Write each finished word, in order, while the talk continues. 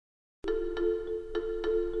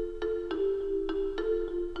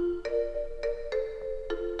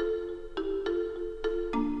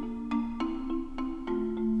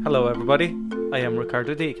Hello, everybody. I am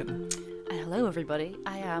Ricardo Deacon. And hello, everybody.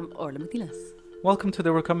 I am Orla McNeilis. Welcome to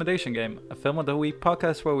the Recommendation Game, a Film of the Week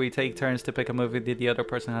podcast where we take turns to pick a movie that the other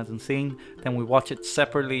person hasn't seen, then we watch it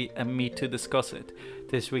separately and meet to discuss it.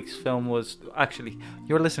 This week's film was... Actually,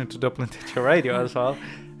 you're listening to Dublin Teacher Radio as well.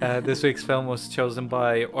 This week's film was chosen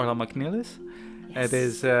by Orla McNeilis. Yes. It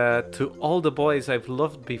is To All the Boys I've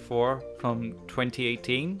Loved Before from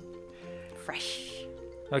 2018. Fresh.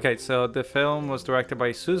 Okay, so the film was directed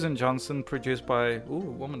by Susan Johnson, produced by...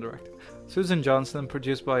 woman director. Susan Johnson,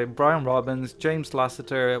 produced by Brian Robbins, James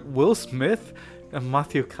Lasseter, Will Smith, and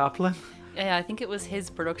Matthew Kaplan. Yeah, I think it was his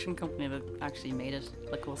production company that actually made it,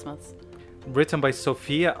 like Will Smith's. Written by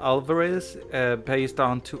Sofia Alvarez, based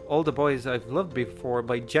on To All the Boys I've Loved Before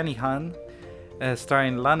by Jenny Han,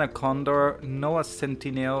 starring Lana Condor, Noah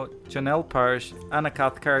Centineo, Janelle Parrish, Anna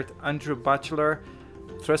Cathcart, Andrew Bachelor,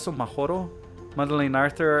 Trestle Mahoro, Madeleine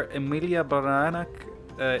Arthur, Emilia Baranek,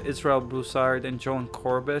 Israel Broussard, and Joan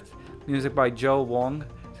Corbett. Music by Joe Wong.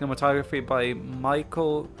 Cinematography by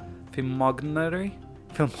Michael Filmognery.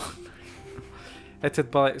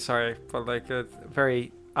 Edited by... Sorry, but like a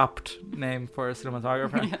very apt name for a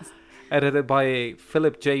cinematographer. Yes. Edited by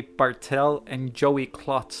Philip J. Bartel and Joey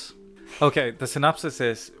Klotz. Okay, the synopsis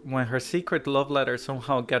is: when her secret love letters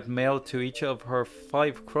somehow get mailed to each of her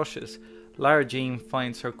 5 crushes, Lara Jean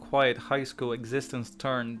finds her quiet high school existence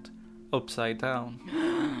turned upside down.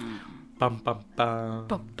 Bum, bum, bum.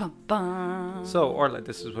 Bum, bum, bum. So, Orla,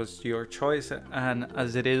 this was your choice, and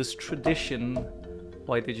as it is tradition,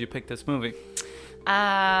 why did you pick this movie?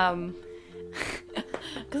 Because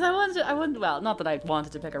I wanted, well, not that I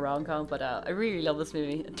wanted to pick a rom-com, but I really love this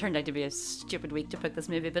movie. It turned out to be a stupid week to pick this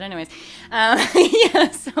movie, but anyways. Yeah,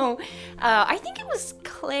 so I think it was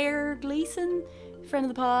Claire Gleason, friend of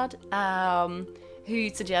the pod, who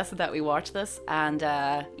suggested that we watch this, and,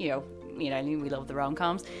 I knew we love the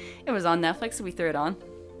rom-coms. It was on Netflix, so we threw it on.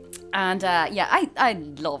 And I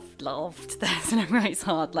loved this whenever I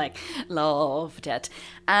saw it, loved it.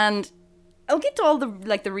 And I'll get to all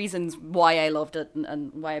the reasons why I loved it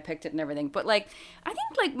and why I picked it and everything. But I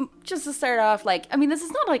think just to start off, this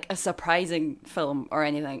is not a surprising film or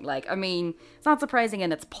anything. It's not surprising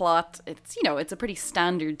in its plot. It's it's a pretty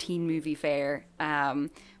standard teen movie fare.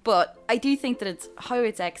 But I do think that it's how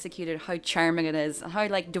it's executed, how charming it is, and how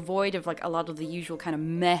devoid of a lot of the usual kind of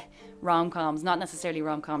meh rom-coms, not necessarily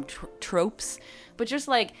rom-com tropes, but just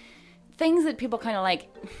things that people kind of like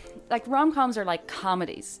rom-coms are like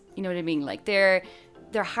comedies, you know what I mean? They're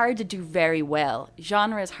hard to do very well.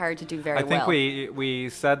 Genre is hard to do very well. I think we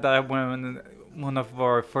said that when one of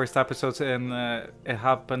our first episodes in It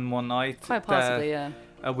Happened One Night. Quite possibly, yeah.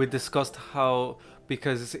 We discussed how,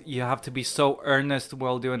 because you have to be so earnest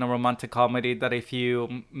while doing a romantic comedy, that if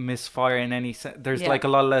you misfire in any there's a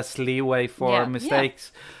lot less leeway for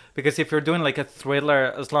mistakes. Yeah. Because if you're doing a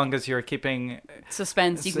thriller, as long as you're keeping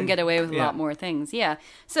suspense, you can get away with a lot more things. Yeah.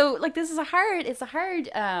 So this is a hard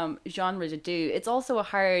genre to do. It's also a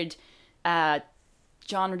hard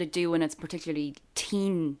genre to do when it's particularly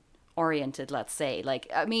teen oriented, let's say.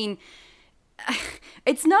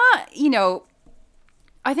 It's not,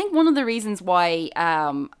 I think one of the reasons why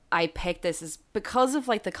I picked this is because of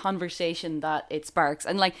the conversation that it sparks.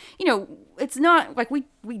 And it's not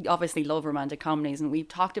we obviously love romantic comedies, and we've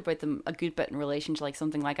talked about them a good bit in relation to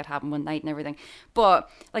something like It Happened One Night and everything.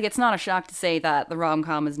 But it's not a shock to say that the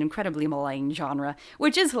rom-com is an incredibly maligned genre,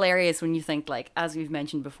 which is hilarious when you think as we've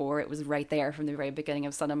mentioned before, it was right there from the very beginning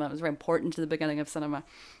of cinema. It was very important to the beginning of cinema.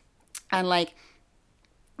 And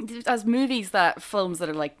as films that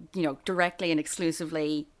are directly and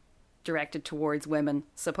exclusively directed towards women,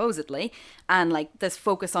 supposedly, and this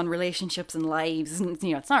focus on relationships and lives, and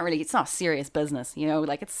it's not serious business,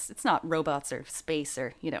 it's not robots or space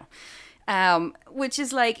or which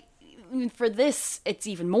is for this it's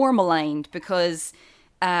even more maligned because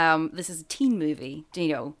this is a teen movie,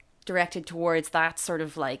 directed towards that sort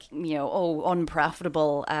of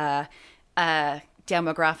unprofitable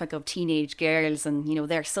demographic of teenage girls and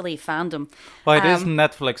their silly fandom. Well, it is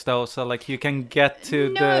Netflix though, so you can get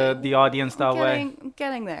to the audience that way.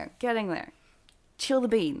 Getting there. Chill the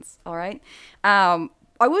beans, all right. I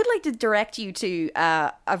would like to direct you to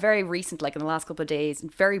a very recent, in the last couple of days,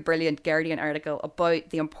 very brilliant Guardian article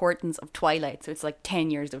about the importance of Twilight. So it's 10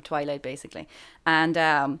 years of Twilight basically, and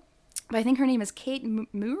I think her name is Kate Moore.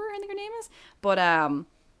 I think her name is, but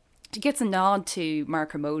she gets a nod to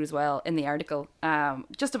Mark Kermode as well in the article,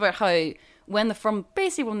 just about how from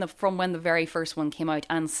when the very first one came out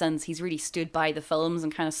and since, he's really stood by the films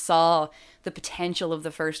and kind of saw the potential of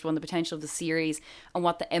the first one, the potential of the series, and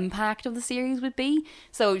what the impact of the series would be.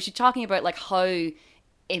 So she's talking about how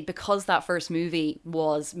because that first movie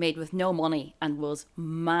was made with no money and was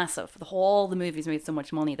massive, all the movies made so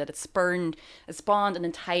much money that it spawned an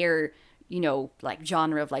entire, like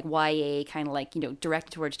genre of like YA, kind of like,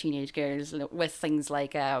 directed towards teenage girls, with things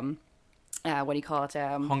like what do you call it?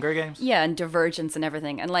 Hunger Games. Yeah, and Divergence and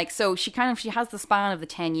everything. And like, so she has the span of the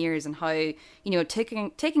 10 years and how,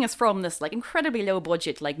 taking us from this like incredibly low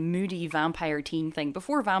budget, like moody vampire teen thing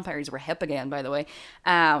before vampires were hip again, by the way,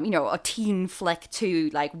 a teen flick to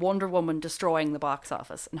like Wonder Woman destroying the box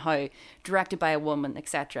office, and how directed by a woman,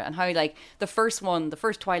 etc. And how like the first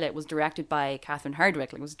Twilight was directed by Catherine Hardwicke,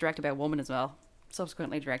 like it was directed by a woman as well,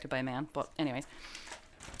 subsequently directed by a man. But anyways,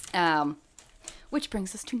 which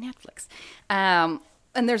brings us to Netflix. And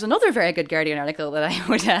there's another very good Guardian article that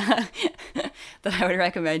I would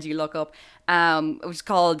recommend you look up. It was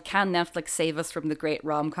called "Can Netflix Save Us from the Great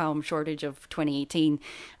Rom-Com Shortage of 2018?"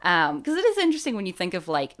 Because it is interesting when you think of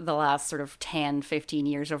like the last sort of 10, 15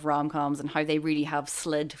 years of rom-coms and how they really have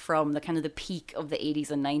slid from the kind of the peak of the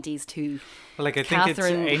 80s and 90s to like I think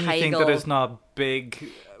Katherine it's anything Heigl. that is not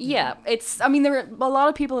big. Yeah, there are a lot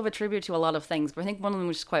of people have attributed to a lot of things, but I think one of them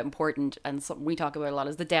which is quite important and something we talk about a lot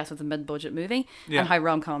is the death of the mid-budget movie, and how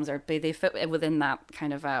rom-coms they fit within that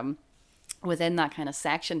kind of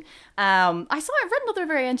section. I read another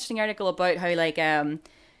very interesting article about how like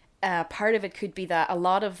part of it could be that a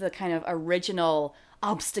lot of the kind of original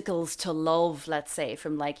obstacles to love, let's say,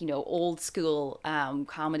 from like old school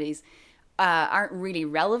comedies aren't really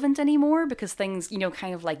relevant anymore, because things,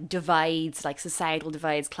 kind of like divides, like societal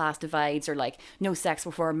divides, class divides, or like no sex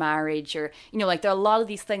before marriage, or, like there are a lot of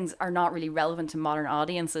these things are not really relevant to modern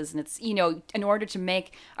audiences. And it's, in order to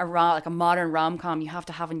make a modern rom-com, you have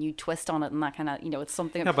to have a new twist on it, and that kind of, it's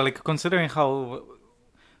something. Yeah, but like considering how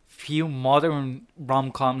few modern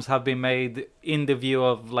rom-coms have been made in the view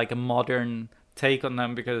of like a modern take on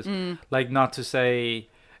them, because like, not to say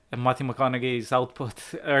Matthew McConaughey's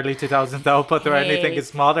output, early 2000s output or anything,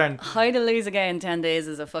 is modern. How to Lose a Guy in 10 Days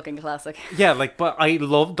is a fucking classic. Yeah, like, but I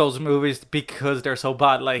love those movies because they're so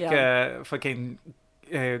bad. Like, fucking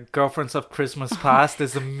Girlfriends of Christmas Past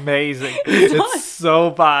is amazing. It's so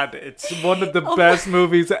bad. It's one of the best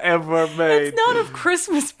movies ever made. It's not of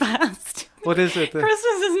Christmas Past. What is it? Christmas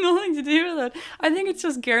has nothing to do with it. I think it's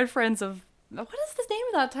just Girlfriends of... What is the name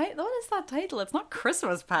of that title? What is that title? It's not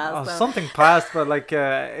Christmas Past. Something past, but like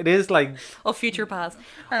it is like... Future Past.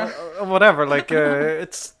 Whatever, like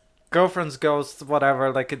it's Girlfriend's Ghost,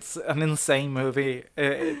 whatever. Like it's an insane movie.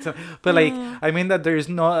 But like, I mean that there's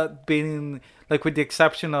not been, like with the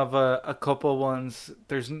exception of a couple ones,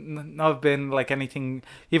 there's not been like anything,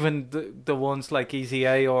 even the ones like Easy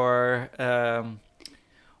A or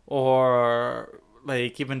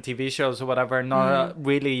like even TV shows or whatever, not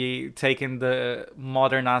really taking the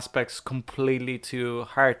modern aspects completely to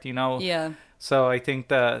heart, Yeah. So I think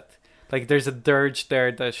that like there's a dirge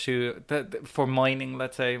there that for mining,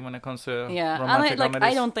 let's say, when it comes to romantic comedies.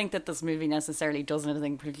 I don't think that this movie necessarily does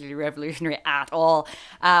anything particularly revolutionary at all.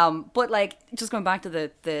 But like, just going back to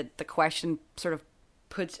the question sort of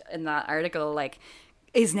put in that article, like,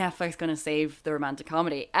 is Netflix going to save the romantic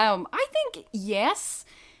comedy? I think yes.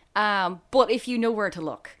 But if you know where to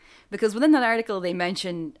look, because within that article they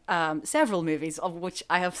mention several movies, of which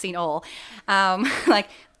I have seen all, like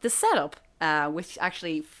The Setup, which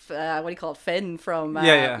actually what do you call it, Finn from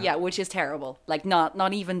which is terrible, like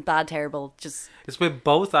not even bad terrible, just it's with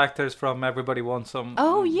both actors from Everybody Wants Some.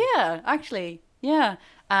 Oh yeah, actually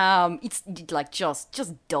it's like just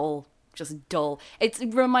dull. Just dull. It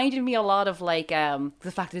reminded me a lot of like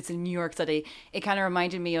the fact that it's in New York City. It kind of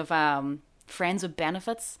reminded me of Friends with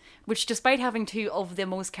Benefits, which despite having two of the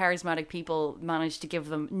most charismatic people, managed to give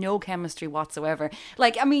them no chemistry whatsoever.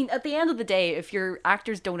 Like, I mean, at the end of the day, if your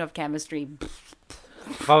actors don't have chemistry...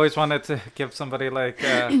 I've always wanted to give somebody like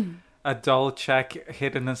a dull check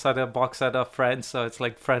hidden inside a box set of Friends, so it's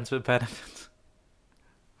like Friends with Benefits.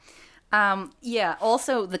 Yeah,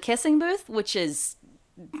 also The Kissing Booth, which is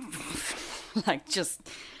like just...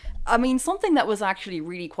 I mean, something that was actually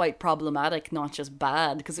really quite problematic, not just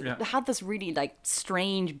bad, because it had this really like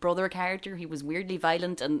strange brother character. He was weirdly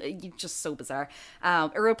violent and just so bizarre.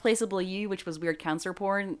 Irreplaceable You, which was weird cancer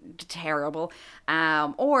porn, terrible.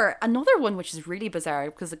 Or another one which is really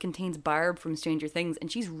bizarre because it contains Barb from Stranger Things,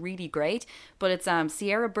 and she's really great. But it's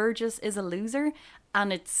Sierra Burgess Is a Loser,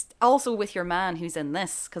 and it's also with your man who's in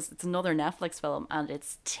this, because it's another Netflix film, and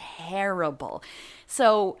it's terrible.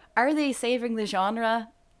 So, are they saving the genre?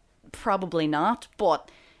 Probably not,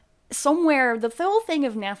 but somewhere the whole thing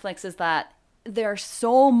of Netflix is that there's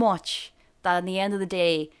so much that at the end of the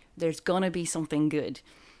day there's gonna be something good.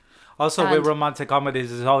 Also, with And romantic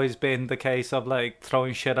comedies, it's always been the case of like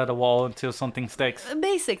throwing shit at a wall until something sticks.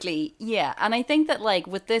 basically, yeah. And I think that like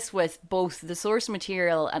with this, with both the source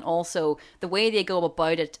material and also the way they go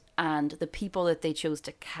about it and the people that they chose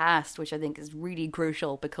to cast, which I think is really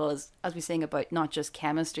crucial because, as we're saying about not just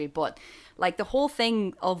chemistry, but like the whole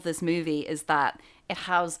thing of this movie is that it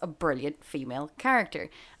has a brilliant female character.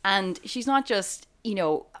 And she's not just,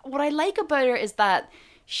 what I like about her is that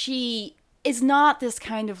she is not this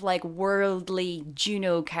kind of like worldly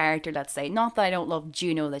Juno character, let's say. Not that I don't love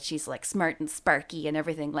Juno, that she's like smart and sparky and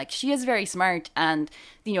everything. Like, she is very smart, and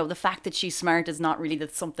the fact that she's smart is not really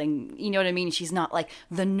that something, you know what I mean? She's not like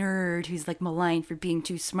the nerd who's like maligned for being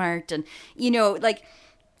too smart, and like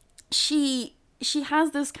she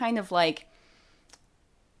has this kind of like,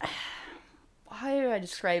 how do I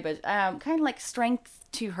describe it? Kind of like strength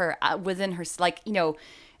to her within her, like,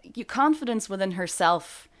 confidence within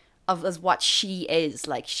herself of as what she is.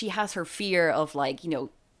 Like, she has her fear of like,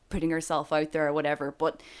 putting herself out there or whatever.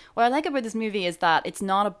 But what I like about this movie is that it's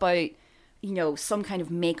not about, some kind of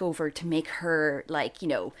makeover to make her like,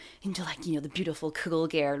 into like, the beautiful cool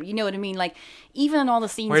girl. You know what I mean? Like, even in all the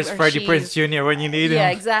scenes Where's where Freddie Prinze Jr. when you need him?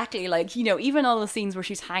 Yeah, exactly. Like, even all the scenes where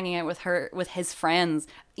she's hanging out with his friends,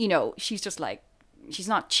 she's just like, she's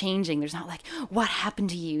not changing. There's not like, what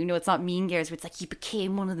happened to you? It's not Mean Girls where it's like, you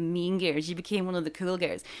became one of the mean girls, you became one of the cool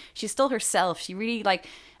girls. She's still herself. She really like,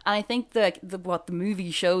 and I think that what the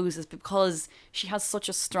movie shows is because she has such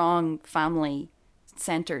a strong family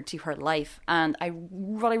center to her life. And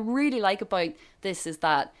what I really like about this is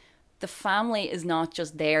that the family is not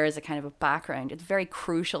just there as a kind of a background. It's very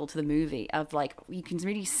crucial to the movie of like, you can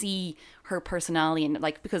really see her personality, and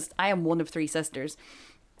like, because I am one of 3 sisters.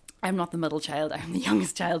 I'm not the middle child. I'm the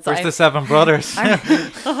youngest child. So Where's the 7 brothers?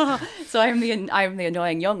 So I'm the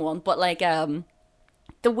annoying young one. But like,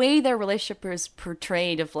 the way their relationship is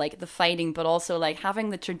portrayed of like the fighting, but also like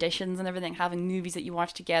having the traditions and everything, having movies that you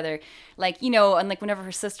watch together, like, and like whenever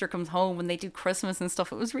her sister comes home when they do Christmas and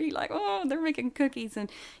stuff, it was really like, oh, they're making cookies,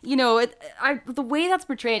 and the way that's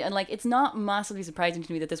portrayed, and like, it's not massively surprising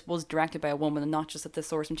to me that this was directed by a woman and not just that the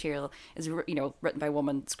source material is written by a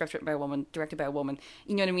woman, script written by a woman, directed by a woman.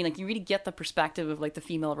 You know what I mean? Like, you really get the perspective of like the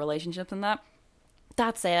female relationships in that.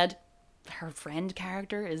 That said, her friend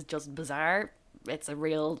character is just bizarre. It's a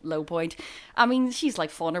real low point. I mean, she's like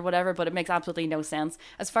fun or whatever, but it makes absolutely no sense.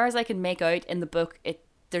 As far as I can make out in the book,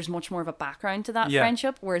 there's much more of a background to that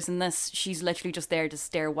friendship, whereas in this, she's literally just there to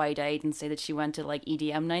stare wide-eyed and say that she went to like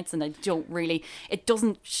EDM nights, and it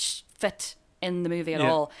doesn't fit in the movie at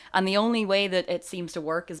all. And the only way that it seems to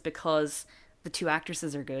work is because the 2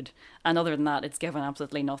 actresses are good, and other than that, it's given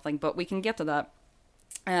absolutely nothing. But we can get to that.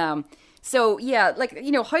 So yeah, like,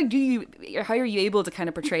 how are you able to kind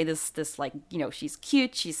of portray this like, she's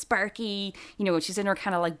cute, she's sparky, she's in her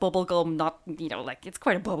kind of like bubblegum, not, like, it's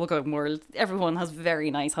quite a bubblegum world. Everyone has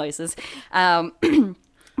very nice houses.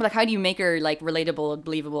 Like, how do you make her like relatable and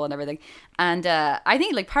believable and everything? And I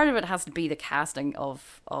think like part of it has to be the casting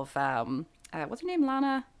of what's her name,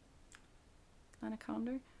 Lana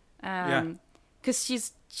Condor. Because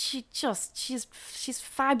she's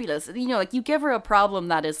fabulous. Like, you give her a problem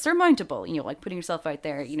that is surmountable, like putting yourself out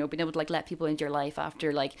there, being able to like let people into your life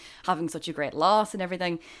after like having such a great loss and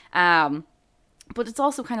everything. But it's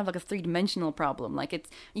also kind of like a 3-dimensional problem. Like,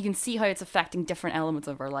 you can see how it's affecting different elements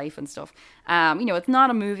of her life and stuff. It's not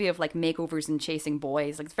a movie of like makeovers and chasing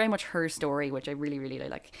boys. Like, it's very much her story, which I really, really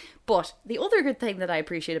like. But the other good thing that I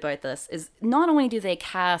appreciate about this is not only do they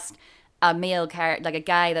cast a male character, like a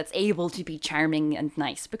guy that's able to be charming and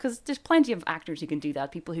nice, because there's plenty of actors who can do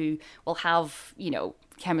that, people who will have,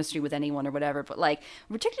 chemistry with anyone or whatever. But like,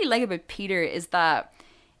 particularly like about Peter is that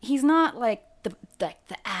he's not like the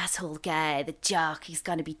asshole guy, the jock. He's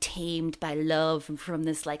gonna be tamed by love from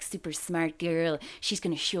this like super smart girl. She's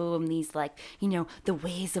gonna show him these like, the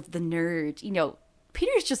ways of the nerd.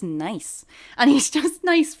 Peter's just nice, and he's just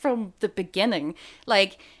nice from the beginning.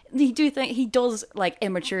 Like, he does like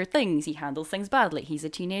immature things. He handles things badly. He's a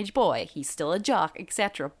teenage boy. He's still a jock,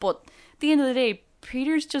 etc. But at the end of the day,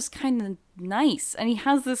 Peter's just kind of nice, and he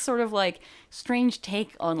has this sort of like strange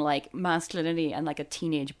take on like masculinity and like a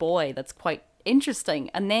teenage boy that's quite interesting.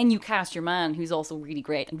 And then you cast your man, who's also really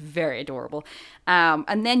great and very adorable,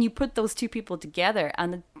 and then you put those 2 people together,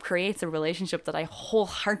 and it creates a relationship that I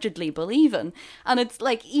wholeheartedly believe in. And it's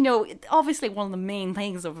like, obviously one of the main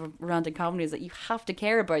things of a romantic comedy is that you have to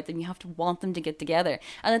care about them, you have to want them to get together,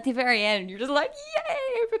 and at the very end you're just like,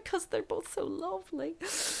 yay, because they're both so lovely.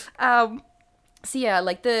 So yeah,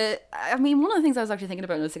 like one of the things I was actually thinking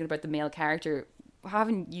about when I was thinking about the male character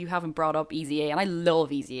haven't brought up Easy A, and I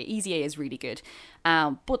love Easy A. Easy A is really good.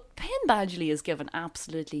 But Penn Badgley is given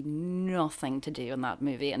absolutely nothing to do in that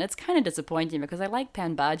movie, and it's kind of disappointing because I like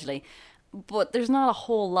Penn Badgley, but there's not a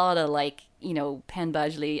whole lot of like, you know, Penn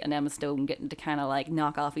Badgley and Emma Stone getting to kind of like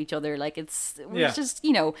knock off each other. Like it's just,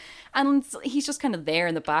 you know, and he's just kind of there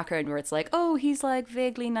in the background where it's like, oh, he's like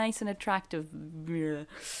vaguely nice and attractive.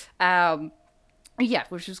 Yeah,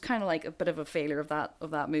 which was kind of like a bit of a failure of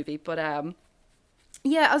that movie. But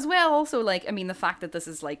yeah, as well, also, like, I mean, the fact that this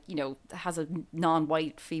is, like, you know, has a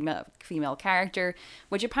non-white female character,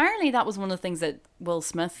 which apparently that was one of the things that Will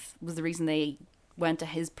Smith was the reason they went to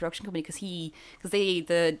his production company, because I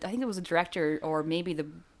think it was a director, or maybe the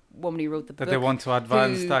woman who wrote the book. That they want to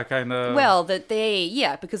advance that kind of... Well,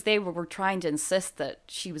 because they were trying to insist that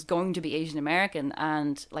she was going to be Asian American,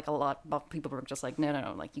 and like a lot of people were just like,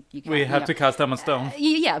 no, like you can't. We have to cast Emma Stone.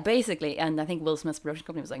 Yeah, basically. And I think Will Smith's production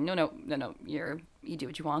company was like, no, you do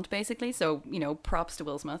what you want, basically. So, you know, props to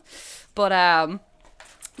Will Smith. But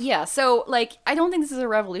yeah, so like I don't think this is a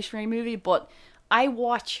revolutionary movie, but I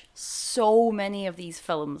watch so many of these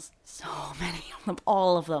films, so many of them,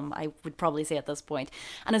 all of them, I would probably say at this point.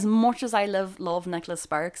 And as much as I love Nicholas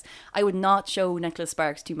Sparks, I would not show Nicholas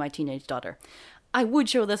Sparks to my teenage daughter. I would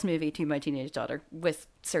show this movie to my teenage daughter with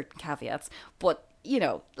certain caveats. But, you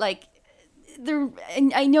know, like,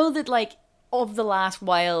 I know that, like, of the last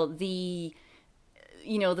while, the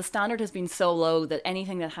standard has been so low that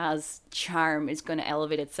anything that has charm is going to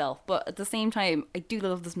elevate itself. But at the same time, I do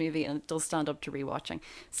love this movie, and it does stand up to rewatching.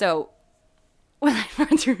 So, without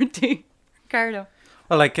further ado, Ricardo.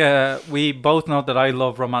 Well, like, we both know that I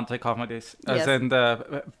love romantic comedies. As in,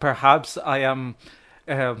 perhaps I am...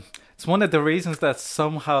 it's one of the reasons that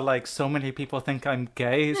somehow, like, so many people think I'm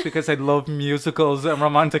gay is because I love musicals and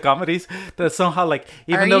romantic comedies. That somehow, like,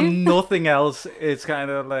 even though nothing else is kind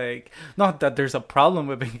of like... Not that there's a problem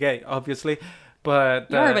with being gay, obviously, but...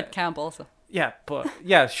 You're a bit camp also. Yeah, but...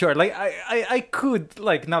 Yeah, sure. Like, I could,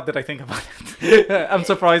 like, now that I think about it, I'm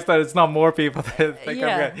surprised that it's not more people that think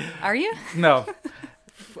I'm gay. Are you? No.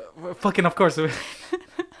 Fucking, of course.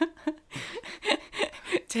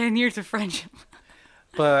 10 years of friendship.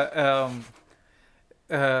 But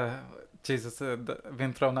Jesus, I've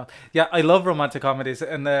been thrown out. Yeah, I love romantic comedies,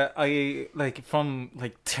 and I like from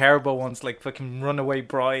like terrible ones like fucking Runaway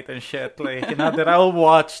Bride and shit. Like, you know, that I'll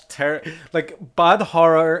watch like bad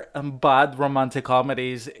horror and bad romantic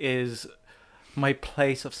comedies is my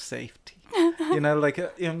place of safety. You know, like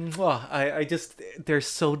I just, they're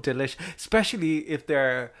so delicious, especially if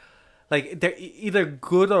they're either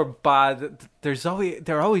good or bad.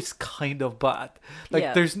 They're always kind of bad.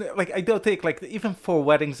 Like there's like, I don't think like even Four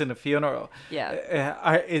Weddings and a Funeral.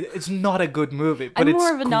 It's not a good movie, but it's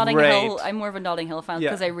great. I'm more of a Notting Hill fan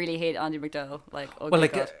because I really hate Andie MacDowell. Like, oh well,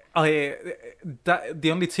 like God.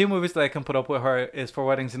 The only two movies that I can put up with her is Four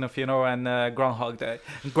Weddings and a Funeral and Groundhog Day.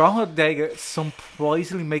 And Groundhog Day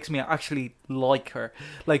surprisingly makes me actually like her.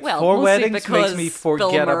 Like, Four Weddings makes me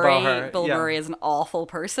forget about her. Bill Murray is an awful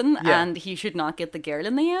person, and he should not get the girl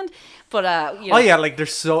in the end. But you know. Oh yeah, like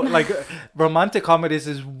there's so like romantic comedies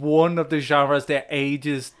is one of the genres that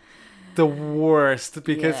ages the worst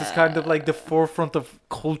because it's kind of like the forefront of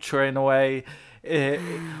culture in a way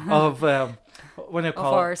of what do you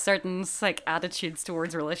call our certain like attitudes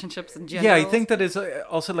towards relationships in general. Yeah, I think that is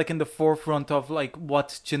also like in the forefront of like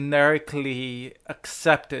what's generically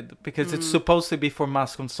accepted because it's supposed to be for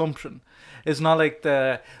mass consumption. It's not like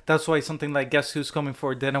that's why something like Guess Who's Coming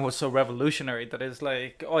for Dinner was so revolutionary. That is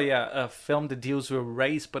like, oh yeah, a film that deals with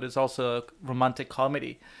race, but it's also a romantic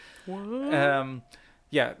comedy. What?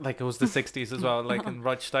 Yeah, like it was the 60s as well, like in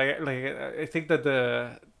Rod Steiger. Like I think that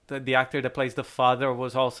the actor that plays the father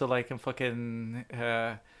was also like in fucking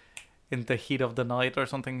In the Heat of the Night or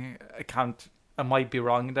something. I might be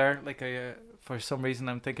wrong there. Like for some reason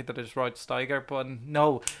I'm thinking that it's Rod Steiger, but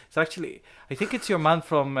no, it's actually, I think it's your man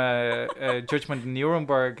from Judgment in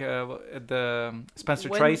Nuremberg, the Spencer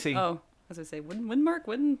Tracy. Oh, as I say,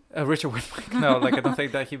 Widmark? Richard Widmark. No, like I don't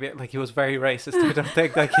think that he was very racist. I don't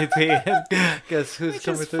think that he'd be in Guess Who's Which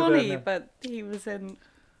Coming is to funny, Dinner. but he was in.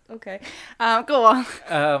 Okay, go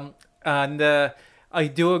on. And I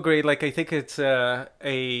do agree. Like I think it's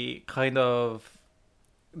a kind of,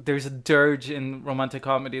 there's a dirge in romantic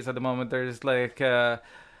comedies at the moment. There's like the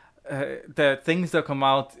things that come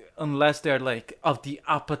out, unless they're like of the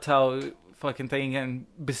Apatow fucking thing, and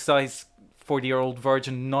besides 40-Year-Old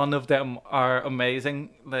Virgin, none of them are amazing,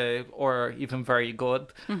 like, or even very good.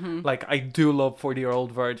 Like, I do love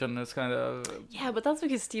 40-Year-Old Virgin. It's kind of... Yeah, but that's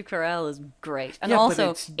because Steve Carell is great. And Yeah, but also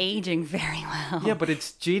it's- aging very well. Yeah, but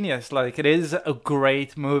it's genius. Like, it is a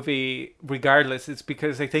great movie regardless. It's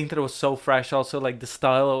because I think that it was so fresh. Also, like, the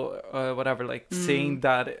style, whatever, like, seeing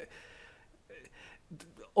that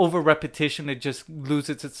over repetition, it just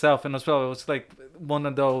loses itself. And as well, it was like one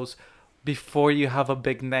of those before you have a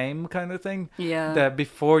big name kind of thing. Yeah. That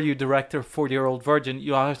before you direct a 40-Year-Old Virgin,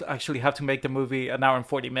 you actually have to make the movie an hour and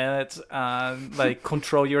 40 minutes and like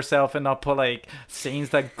control yourself and not put like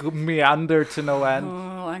scenes that meander to no end.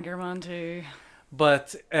 Oh, Anchorman 2.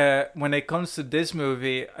 But when it comes to this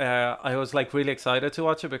movie, I was like really excited to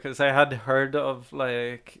watch it because I had heard of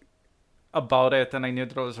like about it and I knew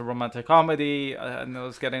that it was a romantic comedy and it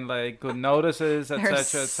was getting like good notices, etc.,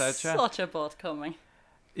 There's etc. such a butt coming.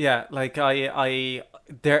 Yeah, like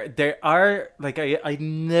there are like I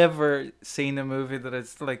never seen a movie that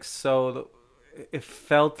is like so. It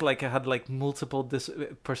felt like it had like multiple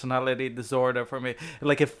personality disorder for me.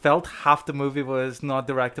 Like it felt half the movie was not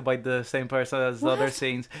directed by the same person as the other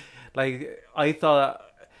scenes. Like I thought,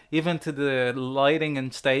 even to the lighting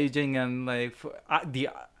and staging and like the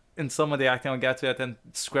in some of the acting, I'll get to it, and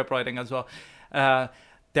script writing as well.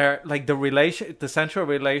 There like the central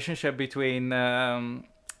relationship between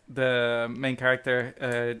the main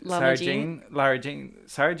character Lara Jean,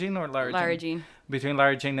 between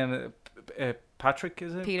Lara Jean and Patrick,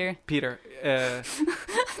 is it? Peter.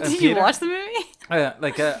 Did you watch the movie?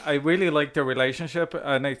 I really like their relationship,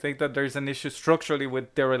 and I think that there's an issue structurally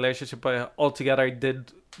with their relationship, but altogether I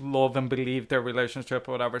did love and believe their relationship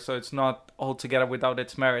or whatever, so it's not altogether without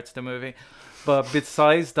its merits, the movie. But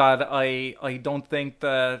besides that, I don't think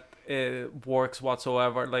that it works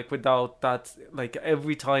whatsoever, like without that, like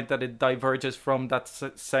every time that it diverges from that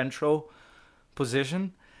central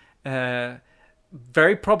position.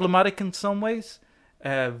 Very problematic in some ways,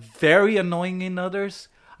 very annoying in others.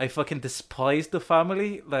 I fucking despise the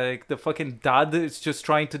family. Like the fucking dad is just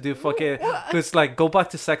trying to do fucking just like go back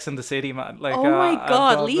to Sex and the City, man. Like oh my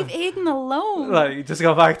god, leave Aiden alone. Like just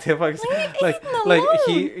go back to like Aiden like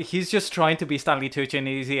alone. he's just trying to be Stanley Tucci and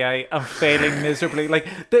Easy Eye and failing miserably. Like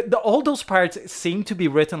all those parts seem to be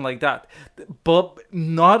written like that, but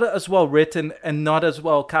not as well written and not as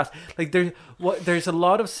well cast. Like there's a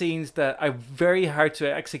lot of scenes that are very hard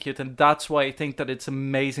to execute, and that's why I think that it's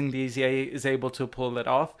amazing the Easy Eye is able to pull it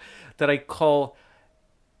off. That I call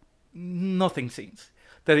nothing scenes.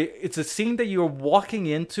 That it's a scene that you're walking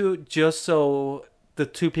into just so the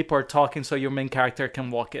two people are talking, so your main character can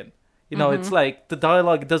walk in. You know, it's like the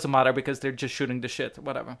dialogue doesn't matter because they're just shooting the shit,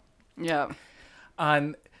 whatever. Yeah.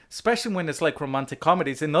 And especially when it's like romantic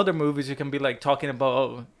comedies. In other movies, you can be like talking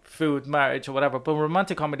about food, marriage, or whatever. But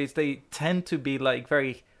romantic comedies, they tend to be like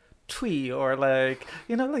very twee or like,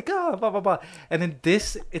 you know, like, blah, blah, blah. And in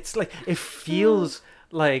this, it's like, it feels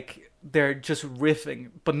like they're just riffing,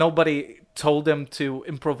 but nobody told them to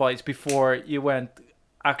improvise before you went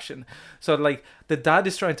action. So like the dad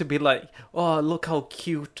is trying to be like, oh, look how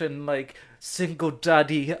cute and like single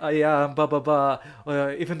daddy I am, blah blah blah.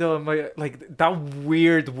 Even though like that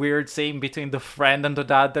weird scene between the friend and the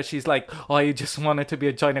dad that she's like, oh, I just wanted to be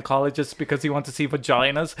a gynecologist because you want to see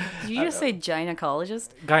vaginas. Did you just say gynecologist?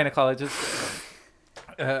 Gynecologist.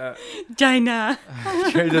 Gina.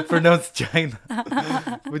 Try to pronounce China.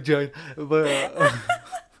 Vagina. But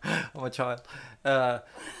I'm a child.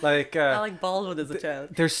 Alec Baldwin is a child.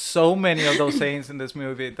 There's so many of those scenes in this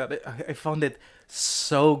movie that I found it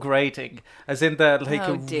so grating. As in that, like,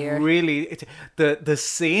 Oh, dear. really, the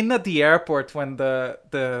scene at the airport when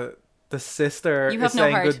the sister You is have no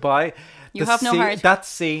saying heart. goodbye. You have no heart. That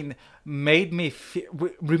scene made me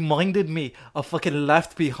reminded me of fucking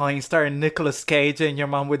Left Behind, starring Nicolas Cage and your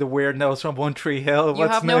man with the weird nose from One Tree Hill. You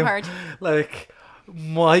have no heart. Like,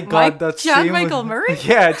 my God, that John scene Michael was... Murray?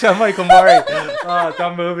 Yeah, John Michael Murray. Oh,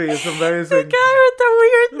 that movie is amazing. The guy with the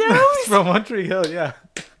weird nose. From One Tree Hill, yeah.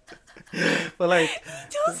 But like,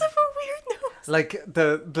 He does have a weird nose. like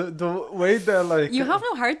the way that like You have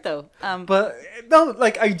no heart though. But no,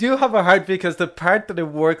 like I do have a heart because the part that it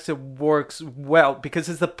works well because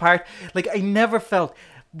it's the part like I never felt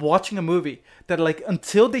watching a movie that like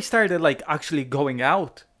until they started like actually going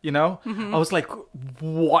out, you know, I was like,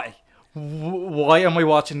 why am I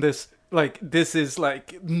watching this? Like this is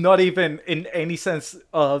like not even in any sense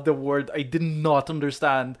of the word. I did not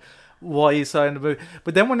understand why you saw in the movie.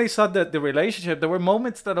 But then when I saw the relationship, there were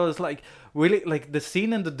moments that I was like, really, like the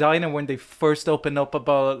scene in the diner when they first open up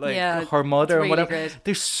about like her mother really and whatever. great.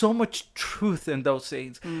 There's so much truth in those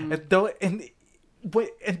scenes. And what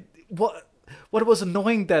what was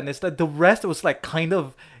annoying then is that the rest was like kind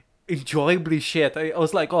of enjoyably shit. I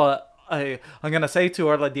was like, oh, I'm gonna say to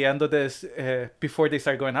her at the end of this, before they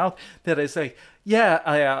start going out, that it's like,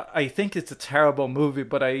 yeah, I think it's a terrible movie,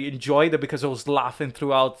 but I enjoyed it because I was laughing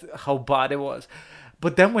throughout how bad it was.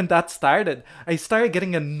 But then when that started, I started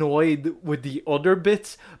getting annoyed with the other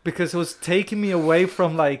bits because it was taking me away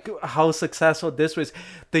from like how successful this was.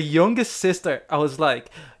 The youngest sister, I was like,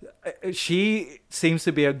 she seems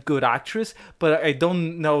to be a good actress, but I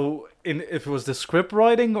don't know if it was the script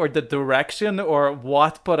writing or the direction or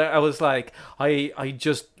what. But I was like, I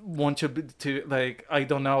just want you to, like, I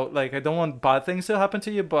don't know, like, I don't want bad things to happen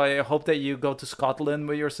to you, but I hope that you go to Scotland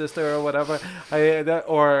with your sister or whatever.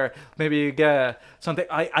 Or maybe you get something.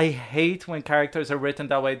 I hate when characters are written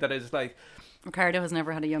that way, that is like, Ricardo has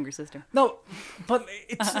never had a younger sister. no, but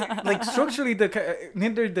it's like structurally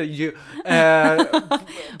neither do you.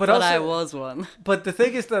 But also, I was one. But the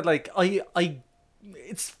thing is that like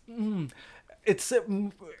it's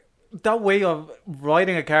that way of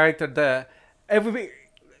writing a character that every.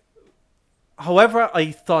 However,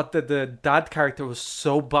 I thought that the dad character was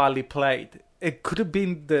so badly played. It could have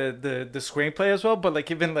been the screenplay as well, but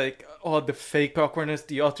like even like the fake awkwardness,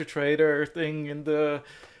 the auto trader thing in the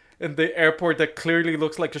airport that clearly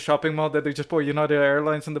looks like a shopping mall that they just put United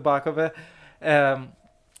Airlines in the back of it.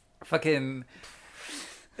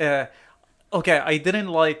 Okay, I didn't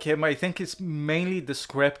like him. I think it's mainly the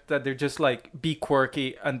script that they're just like, be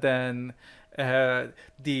quirky, and then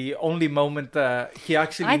the only moment that he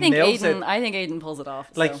actually nails it. I think Aiden pulls it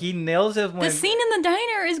off. Like so. he nails it when The scene in the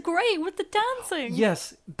diner is great with the dancing.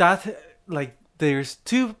 Yes, that like there's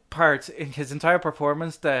two parts in his entire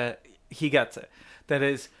performance that he gets it. That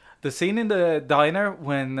is the scene in the diner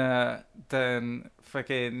when then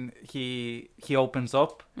fucking he opens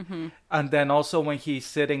up, and then also when he's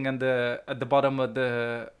sitting at the bottom of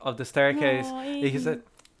the staircase. He's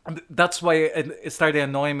that's why it started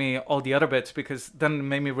annoying me all the other bits, because then it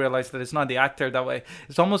made me realize that it's not the actor that way.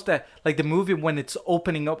 It's almost that like the movie when it's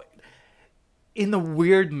opening up. In a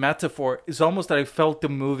weird metaphor, it's almost that I felt the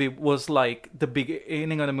movie was like the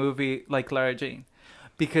beginning of the movie, like Lara Jean,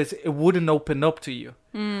 because it wouldn't open up to you.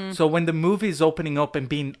 So when the movie is opening up and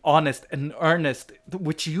being honest and earnest,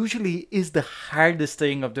 which usually is the hardest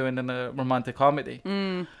thing of doing in a romantic comedy,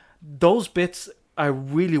 those bits are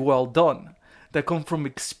really well done. That come from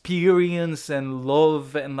experience and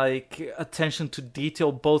love and like attention to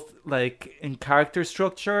detail, both like in character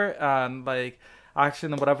structure and like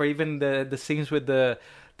action and whatever. Even the scenes with the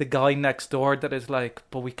guy next door that is like,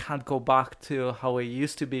 but we can't go back to how it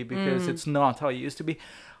used to be because it's not how it used to be.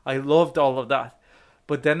 I loved all of that,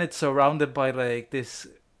 but then it's surrounded by like this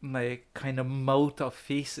like kind of moat of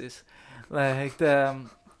feces, like the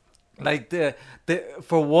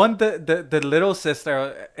for one the little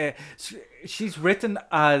sister, she's written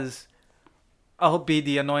as I'll be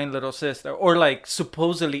the annoying little sister, or like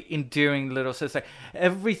supposedly endearing little sister.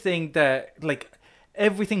 Everything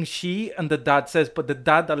she and the dad says, but the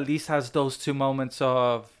dad at least has those two moments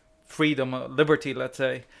of freedom, liberty, let's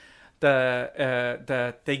say,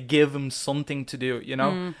 that they give him something to do, you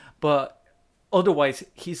know. But otherwise,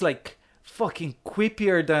 he's like fucking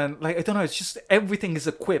quippier than, like, I don't know. It's just everything is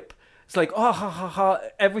a quip. It's like, oh, ha, ha, ha.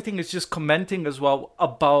 Everything is just commenting as well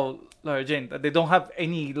about Lara Jean. That they don't have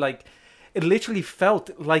any, like, it literally felt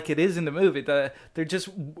like it is in the movie. That they're just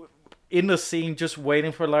in the scene, just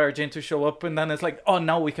waiting for Lara Jean to show up. And then it's like, oh,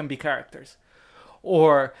 now we can be characters.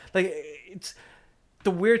 Or, like, it's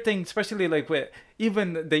the weird thing, especially, like, with,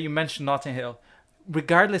 even that you mentioned Notting Hill.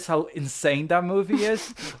 Regardless how insane that movie is,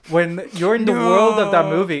 when you're in the world of that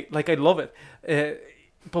movie, like, I love it.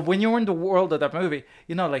 But when you're in the world of that movie,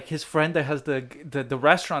 you know, like his friend that has the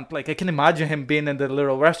restaurant, like I can imagine him being in the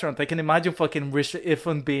little restaurant. I can imagine fucking Rhys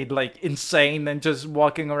Ifan being like insane and just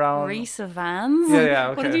walking around. Rhys Ifans? Yeah,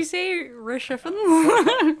 okay. What did you say? Rhys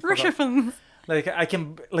Ifans? Rhys Ifans. Like I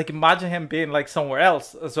can like imagine him being like somewhere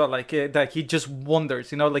else as well, like that he just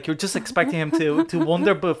wonders, you know, like you're just expecting him to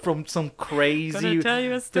wonder, but from some crazy Gonna tell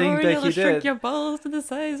you a story thing that that'll he shrink did. your balls to the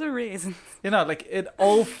size of raisins. You know, like it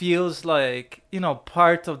all feels like, you know,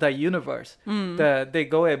 part of that universe that they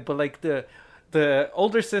go in. But like the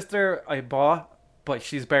older sister I bought, but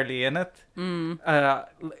she's barely in it.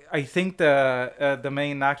 I think the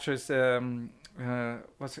main actress,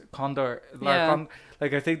 what's it, Condor, Yeah.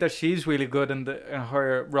 like I think that she's really good in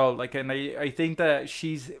her role. Like, and I think that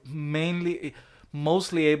she's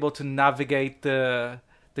mostly able to navigate the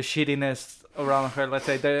shittiness around her. Let's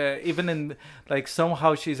say even in like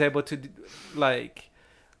somehow she's able to like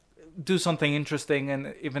do something interesting,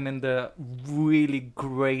 and even in the really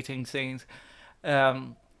grating scenes.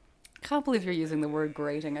 Can't believe you're using the word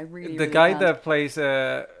grating. I really, The really guy can't. that plays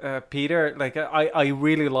Peter, like I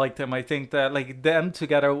really liked him. I think that like them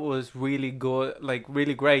together was really good, like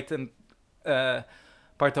really great. And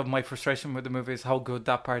part of my frustration with the movie is how good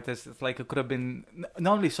that part is. It's like it could have been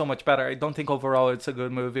not only so much better. I don't think overall it's a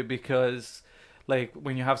good movie because like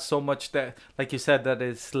when you have so much that, like you said, that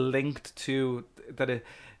is linked to that it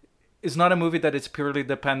is not a movie that is purely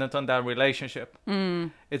dependent on that relationship.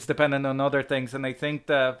 It's dependent on other things, and I think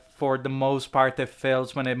that for the most part it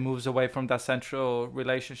fails when it moves away from that central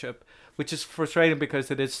relationship, which is frustrating because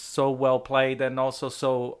it is so well played and also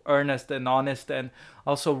so earnest and honest and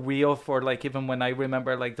also real for like even when I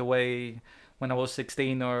remember like the way when I was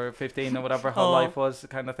 16 or 15 or whatever how life was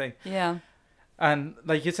kind of thing. Yeah. And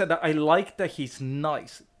like you said, I like that he's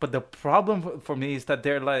nice, but the problem for me is that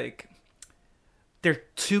they're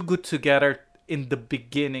too good together in the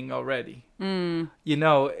beginning already. You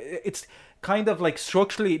know, it's kind of like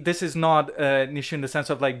structurally, this is not an issue in the sense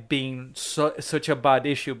of like being such a bad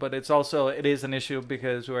issue, but it is an issue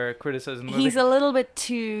because we're criticizing the movie. He's a little bit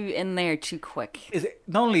too in there too quick.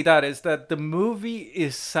 Not only that, is that the movie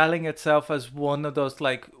is selling itself as one of those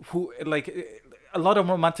like a lot of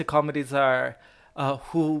romantic comedies are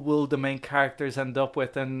who will the main characters end up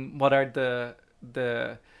with and what are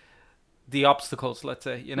the obstacles, let's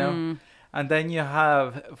say, you know. And then you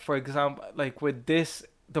have, for example, like with this,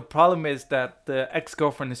 the problem is that the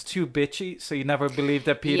ex-girlfriend is too bitchy, so you never believe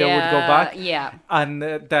that Peter would go back. Yeah, and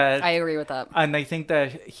that I agree with that. and I think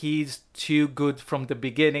that he's too good from the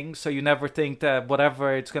beginning, so you never think that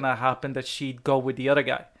whatever it's gonna happen that she'd go with the other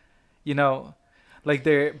guy, you know, like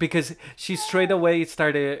because she straight away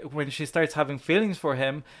started when she starts having feelings for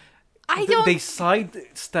him. They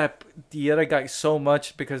sidestep the other guy so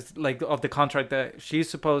much because like of the contract that she's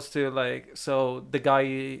supposed to like. So the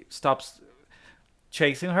guy stops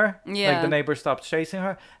chasing her. Yeah. Like the neighbor stops chasing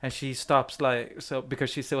her, and she stops like so because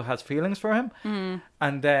she still has feelings for him.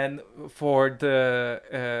 And then for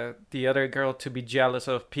the other girl to be jealous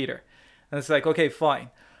of Peter, and it's like okay, fine.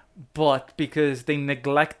 But because they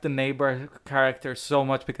neglect the neighbor character so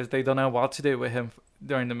much because they don't know what to do with him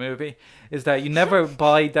during the movie, is that you never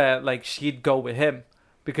buy that like she'd go with him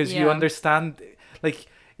because you understand like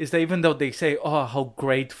is that even though they say oh how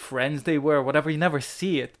great friends they were whatever, you never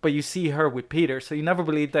see it, but you see her with Peter, so you never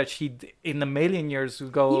believe that she'd in a million years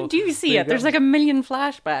would go. You do see it. There's like a million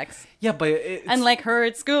flashbacks. Yeah, but and like her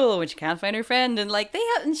at school when she can't find her friend, and like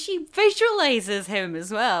and she visualizes him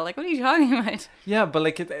as well. Like what are you talking about? Yeah, but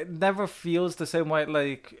like it never feels the same way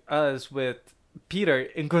like as with Peter,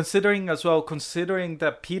 and considering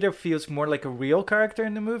that Peter feels more like a real character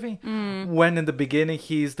in the movie, when in the beginning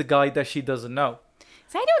he's the guy that she doesn't know.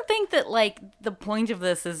 So I don't think that like the point of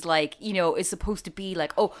this is like, you know, is supposed to be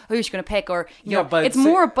like, oh, who's she gonna pick, or you know, but it's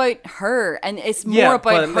more about her, and it's more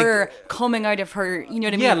about her like, coming out of her. You know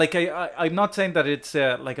what I mean? Yeah, like I'm not saying that it's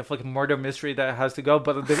like a fucking murder mystery that has to go,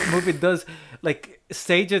 but the movie does like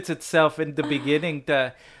stages itself in the beginning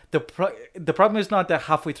that. The problem is not that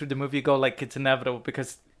halfway through the movie you go like it's inevitable,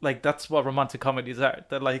 because like that's what romantic comedies are.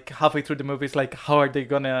 That like halfway through the movie it's like how are they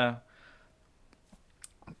gonna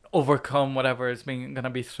overcome whatever is gonna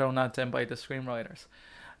be thrown at them by the screenwriters,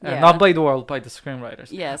 not by the world, by the screenwriters.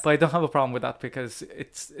 Yes, but I don't have a problem with that because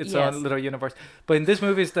it's a little universe. But in this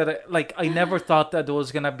movie is that like I never thought that there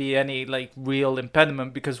was gonna be any like real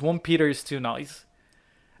impediment, because one, Peter is too nice,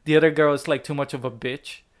 the other girl is like too much of a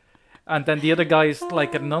bitch. And then the other guy is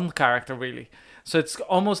like a non-character, really. So it's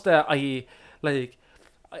almost that I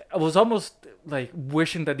was almost like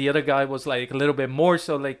wishing that the other guy was like a little bit more.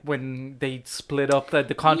 So like when they split up, that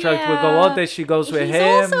the contract would go out, that she goes with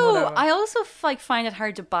him. I also like find it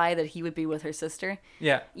hard to buy that he would be with her sister.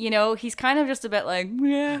 Yeah. You know, he's kind of just a bit like,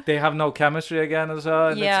 yeah. They have no chemistry again as well.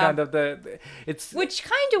 And it's kind of which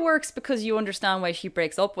kind of works because you understand why she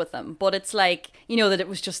breaks up with him. But it's like, you know, that it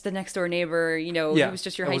was just the next door neighbor, you know, he was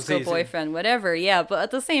just your high school boyfriend, whatever. Yeah. But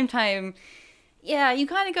at the same time, yeah, you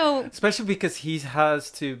kind of go... Especially because he has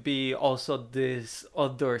to be also this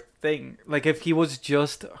other thing. Like, if he was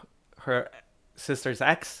just her sister's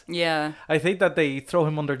ex... Yeah. I think that they throw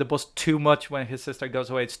him under the bus too much when his sister goes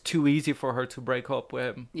away. It's too easy for her to break up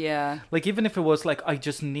with him. Yeah. Like, even if it was like, I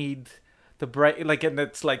just need the break... Like, and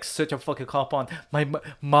it's like such a fucking cop on. My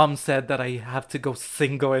mom said that I have to go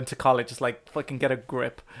single into college. It's like, fucking get a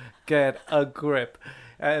grip. Get a grip.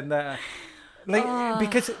 And...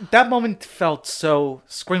 because that moment felt so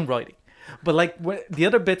screenwriting, but like the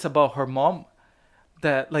other bits about her mom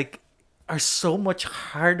that like are so much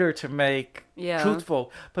harder to make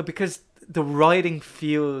truthful, but because the writing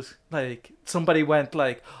feels like somebody went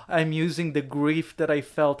like, I'm using the grief that I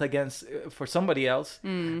felt against for somebody else,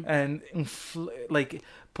 and like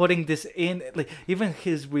putting this in, like even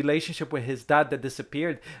his relationship with his dad that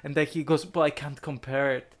disappeared, and then he goes, but I can't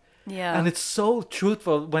compare it. Yeah. And it's so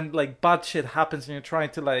truthful when like bad shit happens and you're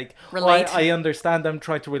trying to like Relate. I understand, I'm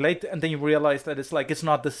trying to relate, and then you realize that it's like it's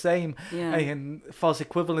not the same. Yeah. And false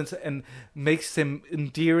equivalence, and makes him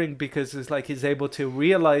endearing because it's like he's able to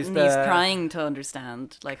realize And that he's trying to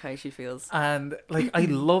understand like how she feels. and like I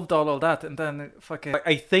loved all of that. And then fucking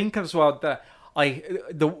I think as well that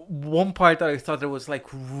the one part that I thought that was like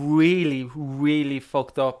really really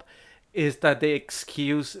fucked up is that they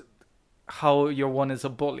excuse how your one is a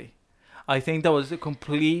bully. I think that was a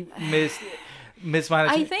complete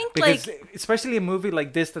mismanagement. I think, because like, especially a movie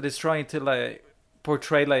like this that is trying to like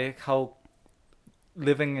portray like how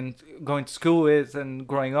living and going to school is and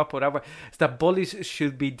growing up, whatever, is that bullies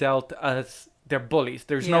should be dealt as they're bullies.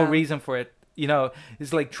 There's no Yeah. reason for it. You know,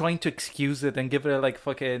 it's like trying to excuse it and give it like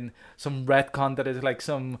fucking some retcon that is like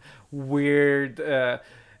some weird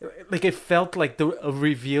like it felt like a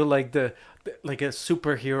reveal like the like a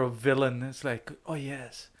superhero villain. It's like, oh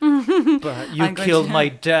yes, but you I'm going killed to- my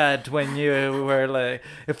dad when you were like,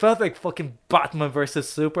 it felt like fucking Batman versus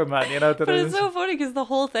Superman, you know. That But it it's was- so funny because the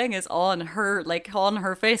whole thing is on her, like on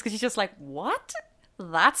her face, because she's just like, "What?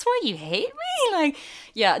 That's why you hate me?" Like,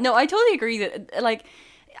 yeah, no, I totally agree that like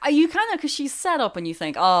you kind of, because she's set up and you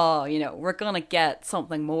think, oh, you know, we're gonna get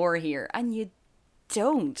something more here, and you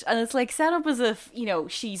don't, and it's like set up as if, you know,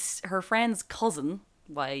 she's her friend's cousin.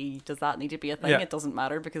 Why does that need to be a thing? Yeah. It doesn't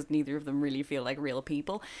matter because neither of them really feel like real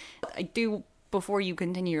people. I do, before you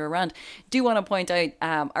continue your rant, do want to point out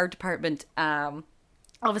our department.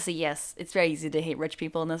 Obviously, yes, it's very easy to hate rich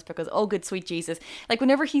people in this because, oh, good sweet Jesus. Like,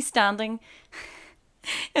 whenever he's standing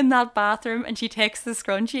in that bathroom and she takes the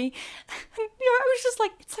scrunchie, you know, I was just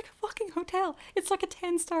like, it's like a fucking hotel. It's like a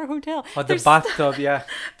 10-star hotel. Oh, the There's- bathtub, yeah.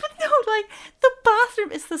 But no, like, the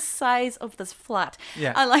bathroom is the size of this flat.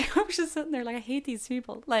 Yeah. And, like, I was just sitting there, like, I hate these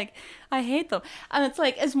people. Like, I hate them. And it's,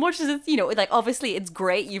 like, as much as it's, you know, like, obviously it's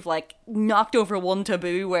great. You've, like, knocked over one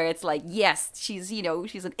taboo where it's like, yes, she's, you know,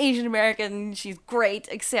 she's an Asian American, she's great,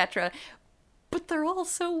 etc. But they're all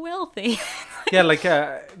so wealthy. Yeah, like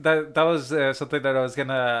that was something that I was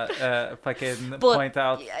gonna fucking But, point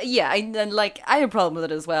out. yeah, and, like, I have a problem with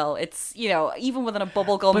it as well. It's, you know, even within a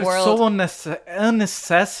bubblegum But world. it's so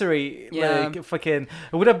unnecessary. Yeah. Like fucking,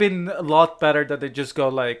 it would have been a lot better that they just go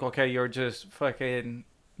like, okay, you're just fucking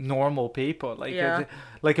normal people. Like, Yeah.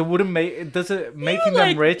 like it wouldn't make it doesn't making Even, like,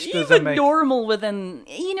 them rich doesn't even make. normal within,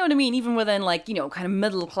 you know what I mean, even within, like, you know, kind of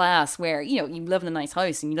middle class where, you know, you live in a nice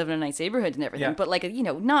house and you live in a nice neighborhood and everything, Yeah. but, like, you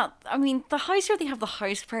know, not, I mean, the house where they have the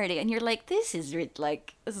house party and you're like, this is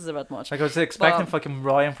like, this is a bit much. Like I was expecting But- fucking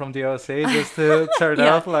Ryan from the OC just to turn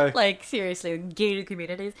yeah, up like seriously, gated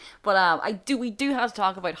communities. But we do have to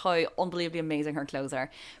talk about how unbelievably amazing her clothes are,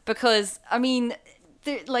 because I mean,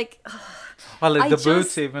 they're like, well, like I the just-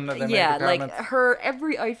 boots even that they yeah, make the like garments. her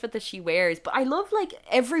every outfit that she wears. But I love like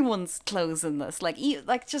everyone's clothes in this, like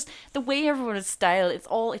like just the way everyone is styled.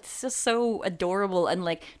 It's just so adorable and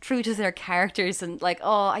like true to their characters, and like,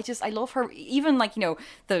 oh, I love her. Even like, you know,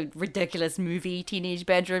 the ridiculous movie teenage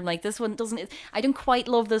bedroom, like this one doesn't. I don't quite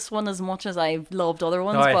love this one as much as I've loved other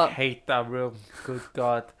ones. No, I but hate that room. Good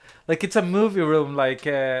God. Like it's a movie room. Like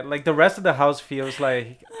the rest of the house feels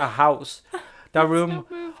like a house. That room.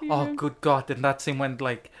 Oh, good God! And that scene when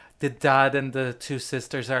like the dad and the two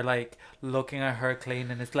sisters are like looking at her clean,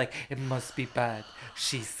 and it's like it must be bad.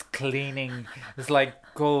 She's cleaning. It's like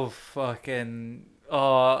go fucking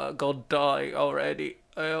go die already.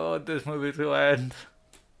 I want this movie to end.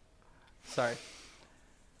 Sorry.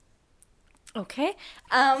 okay,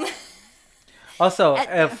 Also,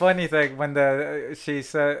 a funny thing when she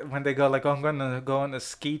said when they go like, I'm gonna go on a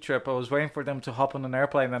ski trip. I was waiting for them to hop on an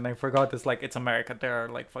airplane, and I forgot it's like it's America. There are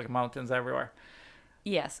like fucking mountains everywhere.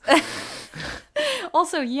 yes.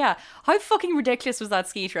 Also, yeah, how fucking ridiculous was that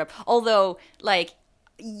ski trip? Although, like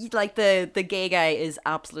the gay guy is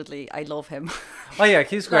absolutely, I love him. Oh yeah,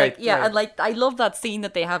 he's great. Like, yeah, great. and like I love that scene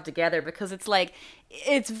that they have together because it's like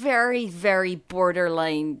it's very, very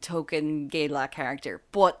borderline token gay black character,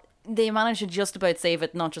 but they manage to just about save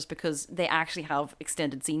it, not just because they actually have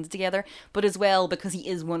extended scenes together, but as well because he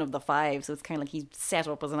is one of the five, so it's kind of like he's set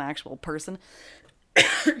up as an actual person.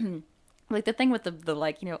 Like the thing with the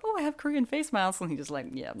like, you know, oh, I have Korean face masks, and he's just like,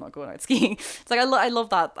 yeah, I'm not going out skiing. It's like I love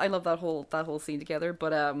that whole scene together,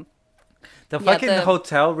 but the yeah, fucking the-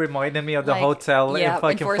 hotel reminded me of the like, hotel yeah, in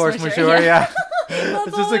fucking in Force Force Majeure. Majeure, Yeah. That's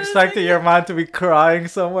Just all I was expecting thinking. your man to be crying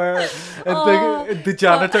somewhere, and Oh, the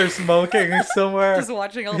janitor smoking somewhere. Just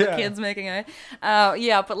watching all Yeah. the kids making out.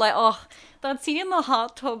 Yeah, but like, that scene in the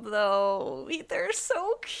hot tub though, they're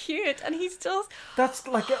so cute, and he's just That's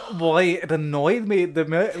like why it annoyed me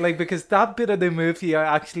like because that bit of the movie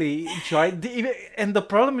I actually enjoyed. And the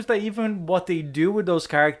problem is that even what they do with those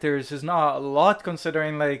characters is not a lot,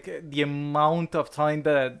 considering like the amount of time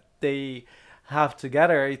that they have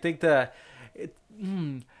together. I think that it.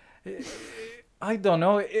 I don't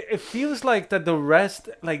know. It feels like that the rest,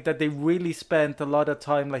 like that they really spent a lot of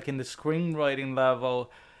time, like in the screenwriting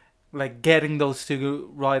level, like getting those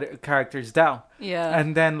two characters down. yeah.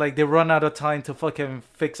 And then like they run out of time to fucking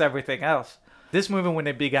fix everything else. This movie when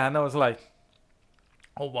it began, I was like,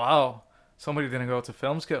 oh wow, somebody didn't go to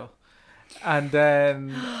film school. And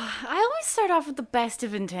then I always start off with the best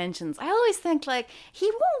of intentions. I always think like he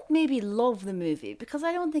won't maybe love the movie because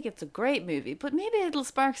I don't think it's a great movie, but maybe it'll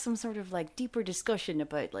spark some sort of like deeper discussion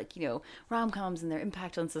about like, rom-coms and their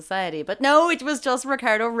impact on society. But no, it was just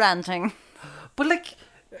Ricardo ranting. but like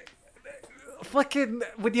fucking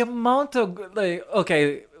with the amount of like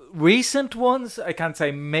okay recent ones I can't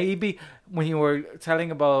say. Maybe when you were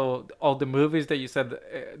telling about all the movies that you said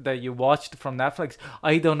that you watched from Netflix,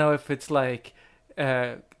 I don't know if it's like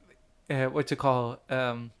what you call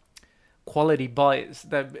quality bias,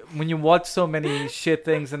 that when you watch so many shit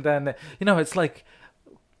things and then it's like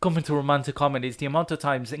coming to romantic comedies, the amount of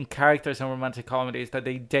times in characters in romantic comedies that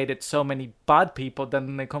they dated so many bad people,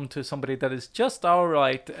 then they come to somebody that is just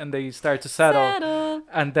alright and they start to settle,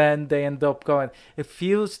 and then they end up going. It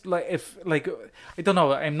feels like if like I don't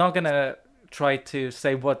know. I'm not gonna try to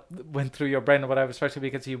say what went through your brain or whatever, especially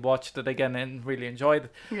because you watched it again and really enjoyed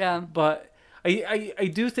it. Yeah. But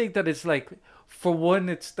I do think that it's like, for one,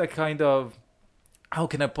 it's the kind of, how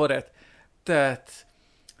can I put it, that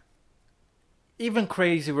even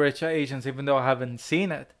Crazy Rich Asians, even though I haven't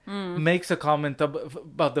seen it, makes a comment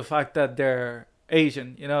about the fact that they're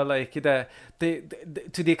Asian. Like to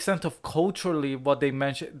the extent of culturally what they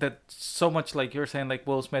mention, that so much like you're saying, like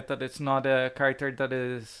Will Smith, that it's not a character that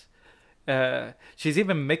is. She's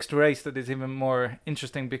even mixed race, that is even more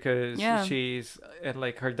interesting because she's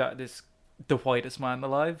like her dad is the whitest man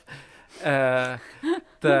alive. I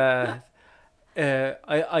thought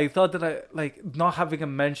that I like not having a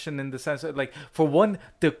mention in the sense of like, for one,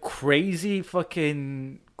 the crazy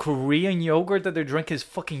fucking Korean yogurt that they drink is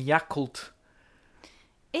fucking Yakult.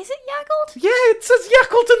 Is it Yakult? Yeah, it says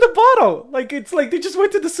Yakult in the bottle. Like it's like they just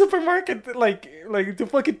went to the supermarket, like the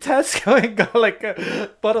fucking Tesco, and got like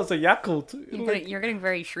bottles of Yakult. You're getting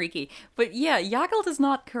very shrieky. But yeah, Yakult is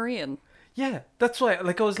not Korean. Yeah, that's why.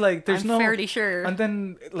 Like I was like, there's I'm fairly sure. And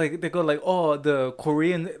then like they go like, oh, the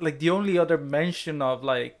Korean. Like the only other mention of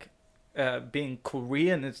like being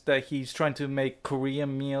Korean is that he's trying to make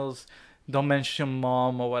Korean meals. Don't mention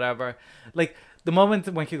mom or whatever. Like the moment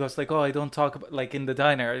when he goes like, oh, I don't talk about, like in the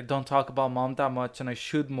diner, I don't talk about mom that much, and I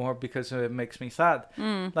should more because it makes me sad.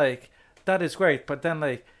 Like that is great, but then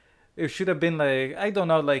like it should have been like, I don't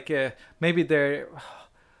know, like maybe they're,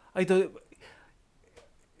 I don't.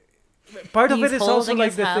 Part of it is also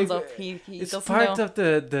like the thing. It's part of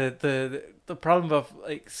the problem of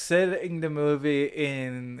like setting the movie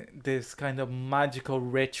in this kind of magical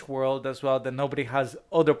rich world as well, that nobody has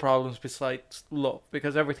other problems besides love,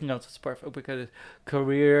 because everything else is perfect, because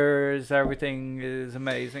careers, everything is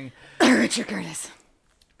amazing. Richard Curtis.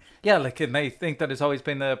 Yeah, like, and I think that has always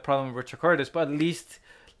been the problem with Richard Curtis, but at least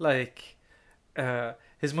like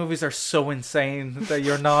his movies are so insane that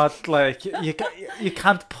you're not like you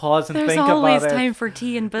can't pause and think about it. There's always time for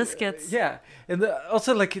tea and biscuits. Yeah, and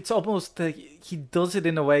also like it's almost like he does it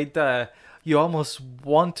in a way that you almost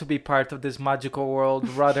want to be part of this magical world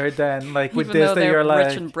rather than like with Even this though that they're you're like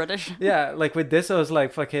rich and British. Yeah, like with this I was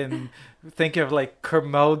like fucking thinking of like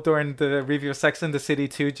Kermode during the review of Sex and the City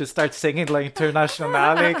 2, just start singing like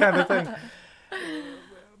Internationale kind of thing.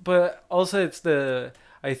 But also it's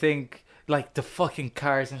I think like the fucking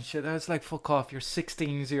cars and shit. I was like, fuck off, you're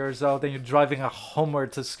 16 years old and you're driving a Hummer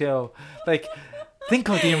to scale. Like, think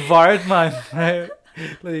of the environment, right?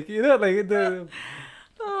 Like, like the...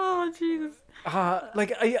 Oh, Jesus.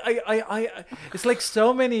 Like, I it's like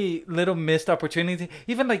so many little missed opportunities.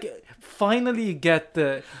 Even like, finally you get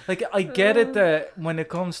the... Like, I get it that when it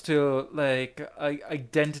comes to like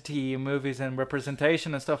identity in movies and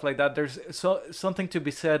representation and stuff like that, there's something to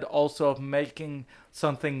be said also of making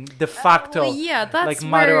something de facto, Well, yeah, that's like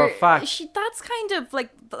matter where of fact. That's kind of like,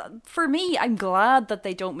 for me, I'm glad that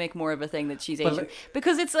they don't make more of a thing that she's Asian, like-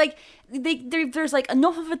 because it's like there's like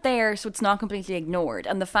enough of it there, so it's not completely ignored,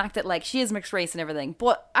 and the fact that like she is mixed race and everything.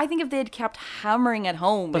 But I think if they had kept hammering it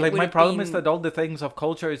home, But it like would my have problem is been- that all the things of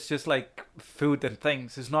culture is just like food and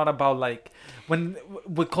things. It's not about like when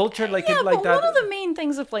with culture like Yeah, it like but that. one of the main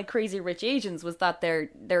things of like Crazy Rich Asians was that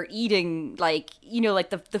they're eating like, you know, like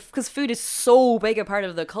the because food is so big a part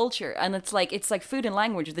of the culture, and it's like food and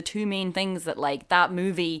language are the two main things that like that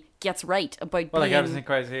movie gets right about Well, like being. everything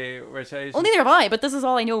crazy rich Asian. Well, neither have I, but this is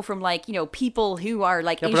all I know from like, you know, people who are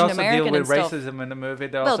like Yeah, but Asian also American deal with and stuff. racism in the movie.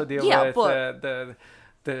 They Well, also deal yeah, with but-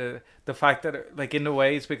 the fact that like in the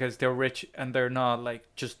ways because they're rich and they're not like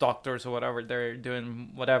just doctors or whatever. They're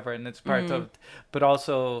doing whatever, and it's part Mm. of. But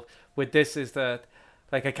also with this is that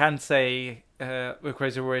like I can't say with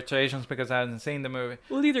Crazy Rich Asians because I haven't seen the movie.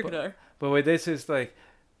 Well, neither can I. But with this is like,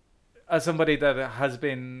 as somebody that has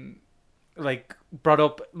been like brought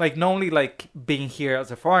up, like not only like being here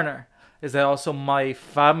as a foreigner, is that also my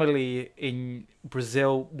family in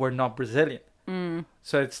Brazil were not Brazilian.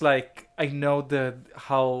 So it's like I know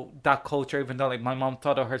how that culture, even though like my mom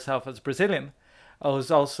thought of herself as Brazilian, I was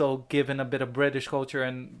also given a bit of British culture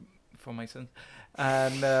and for my son,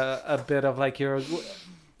 and a bit of like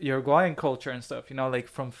Uruguayan culture and stuff. You know, like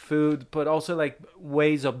from food, but also like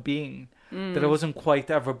ways of being. That I wasn't quite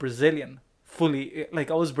ever Brazilian fully. Like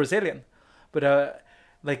I was Brazilian, but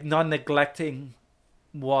like not neglecting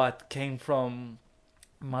what came from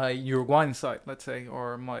my Uruguayan side, let's say,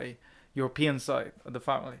 or my European side of the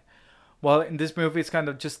family. Well, in this movie, it's kind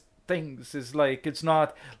of just things. It's like it's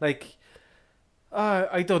not like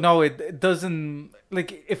I don't know. It doesn't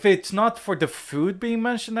like if it's not for the food being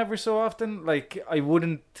mentioned every so often. Like I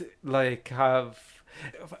wouldn't like have.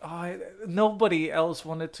 Nobody else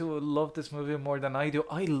wanted to love this movie more than I do.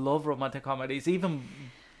 I love romantic comedies, even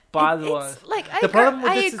bad ones. It's like The problem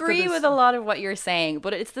with I this is that agree it's- with a lot of what you're saying,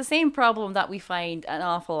 but it's the same problem that we find an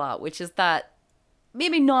awful lot, which is that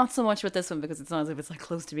maybe not so much with this one because it's not as if it's like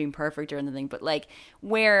close to being perfect or anything, but like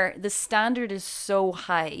where the standard is so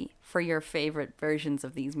high for your favorite versions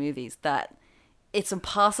of these movies that it's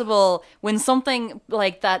impossible when something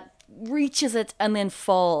like that reaches it and then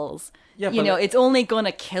falls. Yeah, you but know, like- it's only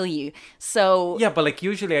gonna kill you. So Yeah, but like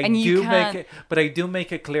usually I And you do can't- make it, but I do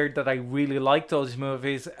make it clear that I really like those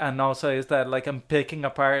movies, and also is that like I'm picking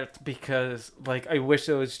apart because like I wish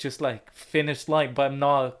it was just like finished line, but I'm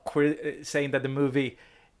not saying that the movie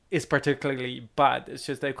is particularly bad. It's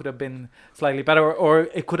just that it could have been slightly better, or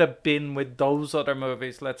it could have been with those other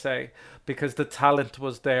movies, let's say, because the talent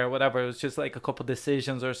was there, whatever. It was just like a couple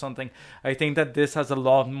decisions or something. I think that this has a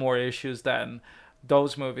lot more issues than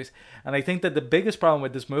those movies, and I think that the biggest problem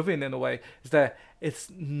with this movie in a way is that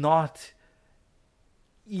it's not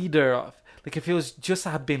either of. Like if it was just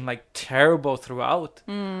had been like terrible throughout,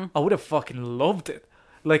 I would have fucking loved it.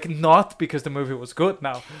 Like not because the movie was good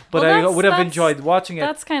now, but Well, I that's- would have that's- enjoyed watching it.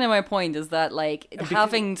 That's kind of my point, is that like because-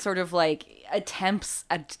 having sort of like attempts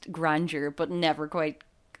at grandeur but never quite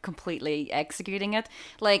completely executing it.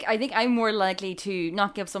 Like I think I'm more likely to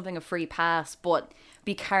not give something a free pass but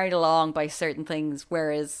be carried along by certain things,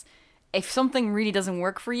 whereas if something really doesn't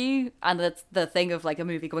work for you, and that's the thing of like a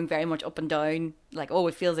movie going very much up and down, like oh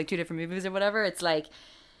it feels like two different movies or whatever, it's like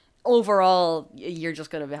overall you're just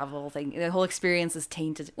gonna have the whole thing, the whole experience is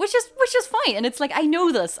tainted, which is fine, and it's like I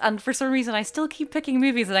know this, and for some reason I still keep picking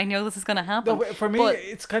movies that I know this is gonna happen. No, for me, But-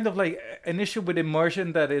 it's kind of like an issue with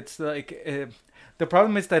immersion that it's like the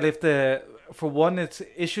problem is that for one, it's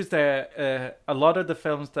issues that a lot of the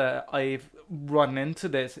films that I've run into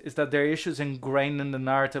this is that there are issues ingrained in the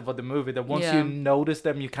narrative of the movie that once Yeah. you notice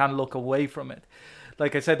them, you can't look away from it.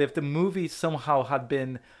 Like I said, if the movie somehow had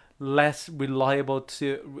been less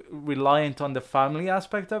reliant on the family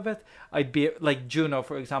aspect of it, I'd be like Juno,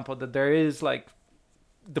 for example, that there is like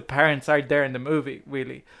the parents are there in the movie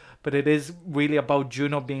really, but it is really about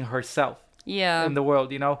Juno being herself yeah, in the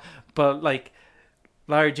world, you know. But like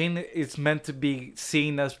Lara Jean is meant to be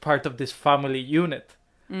seen as part of this family unit.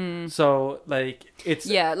 So like it's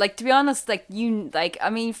yeah, like to be honest, like I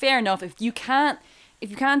mean, fair enough. If you can't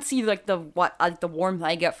see like the warmth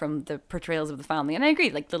I get from the portrayals of the family, and I agree,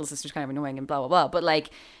 like little sister's kind of annoying and blah blah blah, but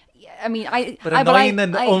like, I mean, but annoying in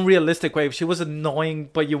an unrealistic way. If she was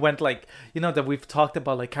annoying, but you went like, you know, that we've talked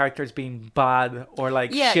about like characters being bad or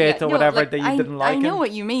like shit or no, whatever like, that you didn't like. I know him.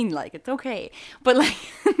 what you mean. Like it's okay, but like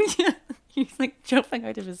he's like jumping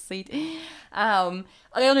out of his seat. I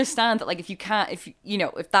understand that like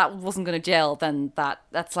if that wasn't gonna gel, then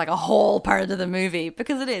that's like a whole part of the movie,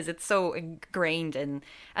 because it's so ingrained and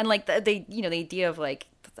like the idea of like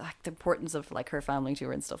like, the importance of like her family to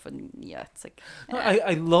her and stuff. And yeah, it's like No,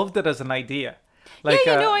 I loved it as an idea. Like,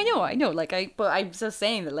 yeah, no, I know. Like but I'm just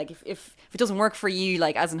saying that like if it doesn't work for you,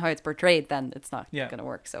 like as in how it's portrayed, then it's not gonna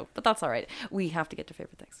work. So, but that's all right. We have to get to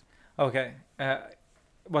favorite things. Okay,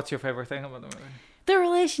 what's your favorite thing about the movie? The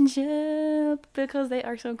relationship, because they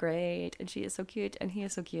are so great, and she is so cute, and he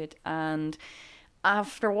is so cute, and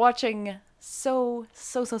after watching so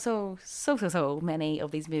many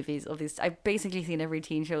of these movies, I've basically seen every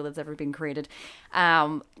teen show that's ever been created.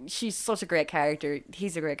 She's such a great character,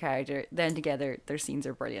 he's a great character, then together their scenes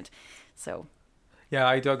are brilliant. So yeah,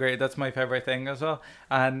 I do agree. That's my favorite thing as well.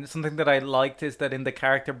 And something that I liked is that in the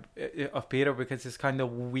character of Peter, because he's kind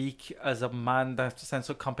of weak as a man, that sense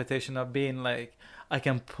of competition of being like, I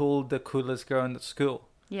can pull the coolest girl in the school.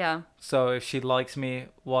 yeah, So if she likes me,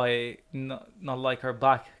 why not like her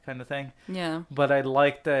back, kind of thing. yeah, But I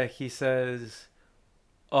like that he says,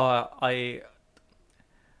 I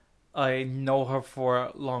know her for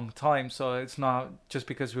a long time, so it's not just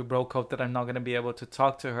because we broke up that I'm not going to be able to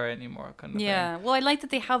talk to her anymore, kind of thing. yeah. Well, I like that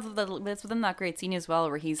they have it's within that great scene as well,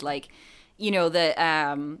 where he's like, you know, that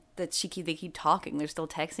they keep talking, they're still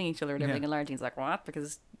texting each other and everything, and Lara Jean's like, what?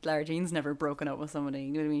 Because Lara Jean's never broken up with somebody,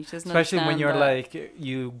 you know what I mean? She doesn't Especially when you're understand like,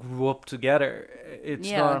 you grew up together. It's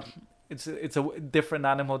not, it's a different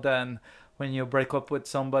animal than when you break up with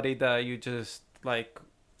somebody that you just like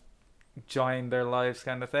join their lives,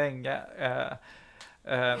 kind of thing. Yeah.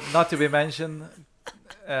 Not to be mentioned,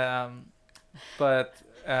 but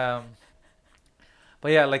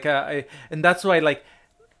yeah, like and that's why, like,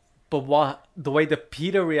 but the way that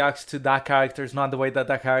Peter reacts to that character is not the way that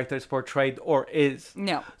character is portrayed or is.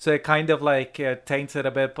 No. So it kind of like taints it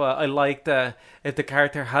a bit. But I like that if the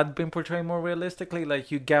character had been portrayed more realistically, like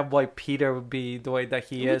you get why Peter would be the way that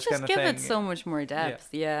he is, kind of thing. Just give it so much more depth.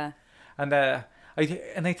 Yeah. And I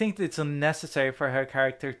think it's unnecessary for her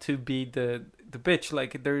character to be the bitch.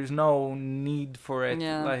 Like, there's no need for it.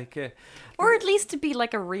 Yeah. Like, or at least to be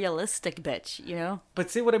like a realistic bitch, you know? but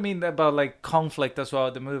see what I mean about like conflict as well.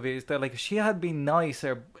 The movie is that like if she had been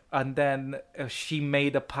nicer, and then she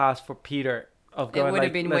made a pass for Peter of going, it would like,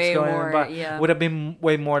 have been let's way go in more. back, Yeah. would have been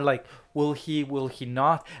way more like, will he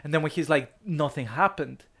not? And then when he's like, nothing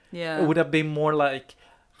happened. Yeah. It would have been more like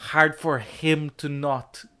hard for him to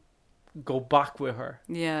not go back with her.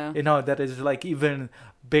 Yeah. You know, that is like even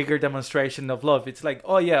bigger demonstration of love. It's like,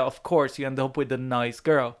 oh yeah, of course you end up with a nice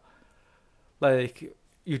girl. Like,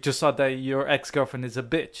 you just saw that your ex-girlfriend is a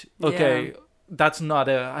bitch. Okay, Yeah. that's not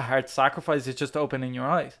a hard sacrifice. It's just opening your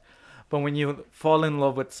eyes. But when you fall in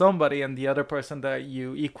love with somebody and the other person that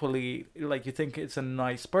you equally, like, you think it's a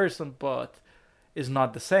nice person, but is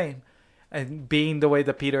not the same, and being the way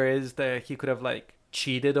that Peter is, that he could have like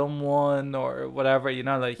cheated on one or whatever, you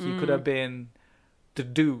know, like he could have been the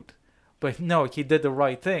dude, but no, he did the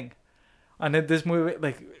right thing. And in this movie,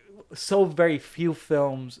 like, so very few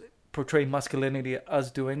films portray masculinity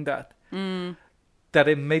as doing that, that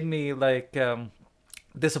it made me like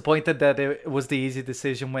disappointed that it was the easy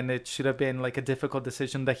decision when it should have been like a difficult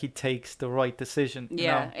decision, that he takes the right decision.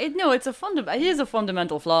 Yeah, you know? it is a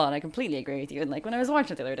fundamental flaw, and I completely agree with you. And like when I was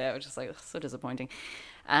watching it the other day, I was just like, ugh, so disappointing.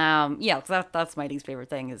 Yeah, that's my least favorite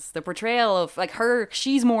thing, is the portrayal of like her.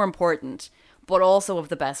 She's more important, but also of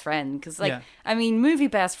the best friend, because like I mean, movie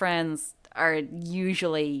best friends are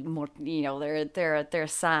usually more, you know, they're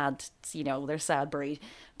sad, you know, they're sad breed.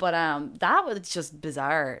 But that was just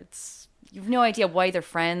bizarre. You've no idea why they're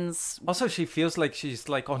friends. Also, she feels like she's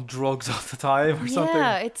like on drugs all the time or something.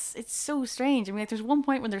 Yeah, it's so strange. I mean, like, there's one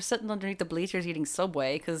point when they're sitting underneath the bleachers eating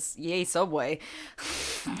Subway, because yay, Subway.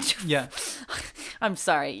 Yeah. I'm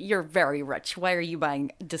sorry, you're very rich. Why are you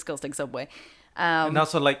buying disgusting Subway? And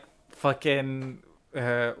also like fucking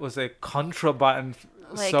was it contraband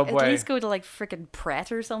like, Subway? At least go to like freaking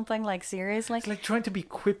Pret or something. Like, seriously. It's like trying to be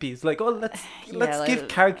quippy. It's like, oh, let's like, give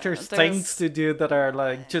characters things to do that are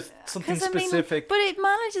like just something 'Cause, I mean, specific. but it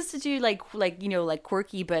manages to do like you know, like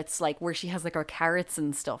quirky bits, like where she has like her carrots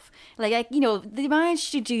and stuff. Like you know, they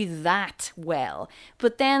managed to do that well.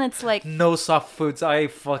 But then it's like, No soft foods. I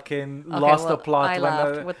fucking okay, lost well, the plot. I when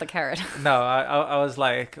laughed with the carrot. No, I was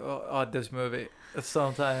like, oh, this movie.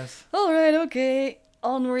 Sometimes. All right, okay.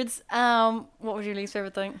 Onwards. What was your least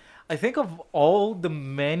favorite thing? I think of all the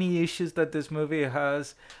many issues that this movie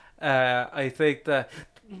has, I think that,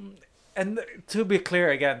 and to be clear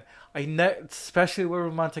again, especially with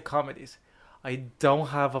romantic comedies, I don't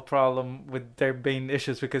have a problem with there being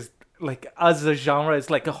issues, because like as a genre, it's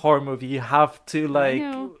like a horror movie. You have to like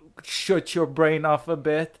know. shut your brain off a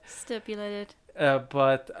bit. Stipulated.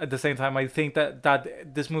 But at the same time, I think that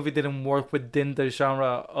this movie didn't work within the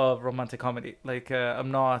genre of romantic comedy. Like,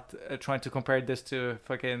 I'm not trying to compare this to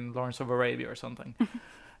fucking Lawrence of Arabia or something.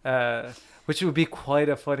 Which would be quite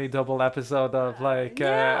a funny double episode of like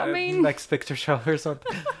Next Picture Show or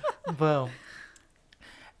something. Well,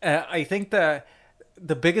 I think that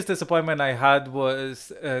the biggest disappointment I had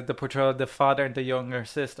was the portrayal of the father and the younger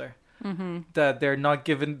sister. Mm-hmm. That they're not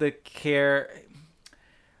given the care.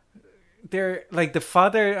 They're like, the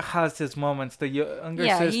father has his moments, the younger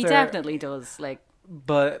sister. Yeah, he definitely does. Like,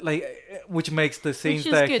 but like, which makes the scenes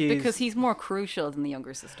which is that good because he's more crucial than the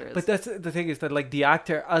younger sister is. But that's the thing, is that like the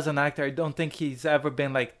actor, as an actor, I don't think he's ever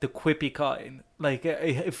been like the quippy kind. Like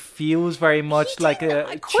it feels very much like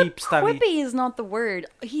a cheap stabby. Quippy is not the word.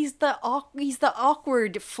 He's the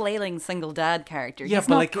awkward flailing single dad character. Yeah, he's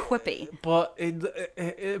but not like quippy. But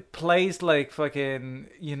it plays like fucking,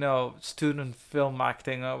 you know, student film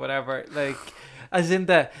acting or whatever. Like, as in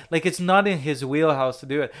that, like, it's not in his wheelhouse to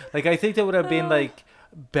do it. Like, I think that would have been like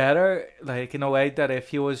better, like, in a way, that if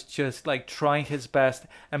he was just like trying his best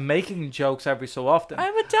and making jokes every so often.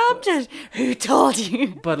 I'm adopted. Who told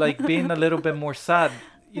you? But like being a little bit more sad,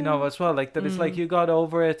 you know, as well. Like that it's like you got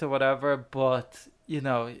over it or whatever, but you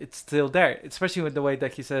know, it's still there. Especially with the way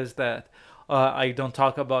that he says that I don't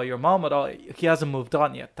talk about your mom at all. He hasn't moved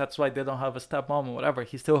on yet. That's why they don't have a stepmom or whatever.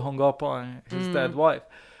 He's still hung up on his dead wife.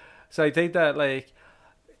 So I think that like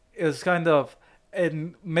it was kind of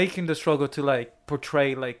in making the struggle to like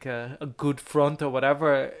portray like a good front or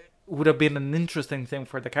whatever would have been an interesting thing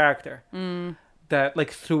for the character. That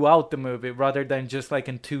like throughout the movie, rather than just like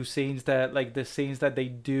in two scenes, that like the scenes that they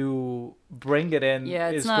do bring it in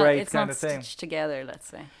is great, it's kind not of thing. stitched together, let's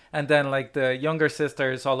say. And then like the younger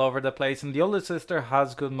sister is all over the place, and the older sister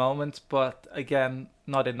has good moments, but again,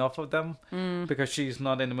 not enough of them because she's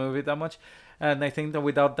not in the movie that much. And I think that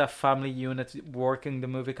without that family unit working, the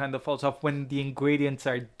movie kind of falls off when the ingredients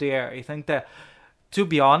are there. I think that, to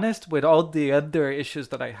be honest, with all the other issues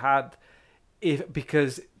that I had,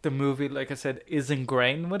 because the movie, like I said, is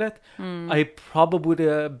ingrained with it, I probably would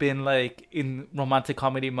have been like in romantic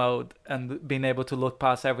comedy mode and been able to look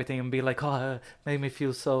past everything and be like, oh, it made me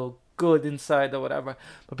feel so good inside or whatever.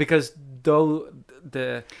 But because though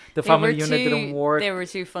the family unit didn't work, they were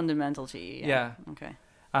too fundamental to you. Yeah. Okay.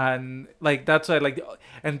 And like that's why, like,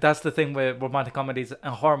 and that's the thing with romantic comedies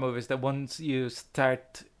and horror movies, that once you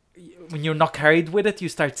start, when you're not carried with it, you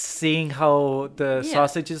start seeing how the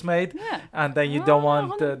sausage is made, and then you don't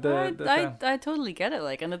want I totally get it,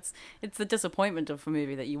 like, and it's the disappointment of a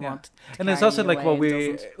movie that you want to and it's also like what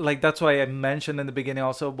we doesn't. like, that's why I mentioned in the beginning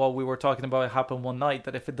also what we were talking about, It Happened One Night,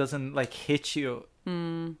 that if it doesn't like hit you,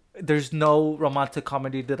 there's no romantic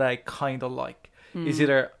comedy that I kind of like. It's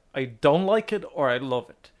either I don't like it or I love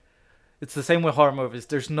it. It's the same with horror movies.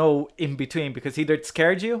 There's no in between, because either it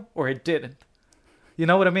scared you or it didn't. You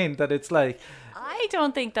know what I mean? That it's like, I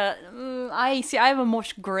don't think that I have a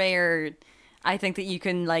much grayer. I think that you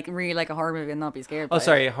can like really like a horror movie and not be scared.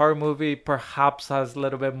 Horror movie perhaps has a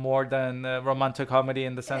little bit more than romantic comedy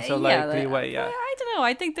in the sense of like leeway. Yeah, I don't know.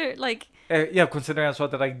 I think they're like. Considering as well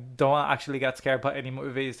that I don't actually get scared by any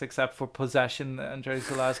movies except for Possession and Jerry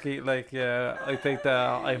Zulaski. Like, yeah, I think that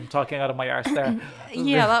I'm talking out of my arse there.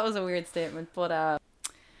 Yeah, that was a weird statement, but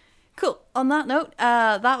cool. On that note,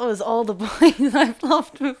 that was All the Boys I've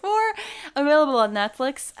Loved Before, available on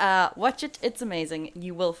Netflix. Watch it; it's amazing.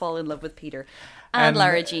 You will fall in love with Peter and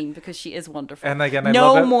Lara Jean, because she is wonderful. And again, I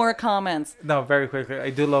no love it. more comments. No, very quickly, I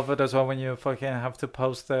do love it as well when you fucking have to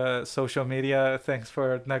post social media things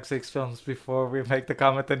for next week's films before we make the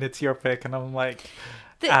comment, and it's your pick, and I'm like,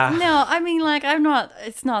 No, I mean, like, I'm not.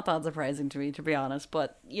 It's not that surprising to me, to be honest.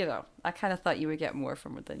 But you know, I kind of thought you would get more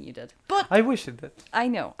from it than you did. But I wish it did. I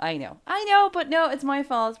know. But no, it's my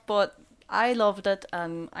fault. But I loved it,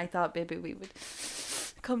 and I thought maybe we would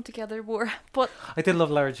come together more. But I did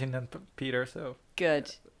love Lara Jean and Peter, so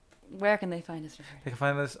good. Where can they find us? They can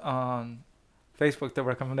find us on Facebook, The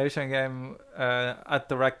Recommendation Game, at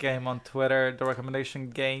The Rec Game on Twitter, The Recommendation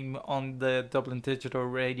Game on the Dublin Digital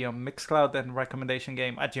Radio Mixcloud, and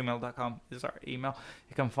recommendationgame@gmail.com is our email.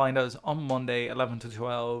 You can find us on Monday 11 to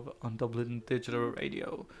 12 on Dublin Digital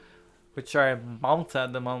Radio, which are in Malta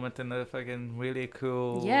at the moment in a fucking really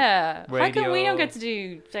cool radio. How come we don't get to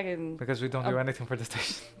do second? Because we don't do anything for the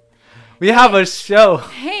station. We have a show.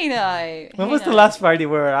 Hey now. When was the last party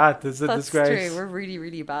we were at? It's a disgrace. That's true. We're really,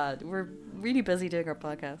 really bad. We're really busy doing our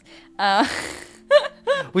podcast.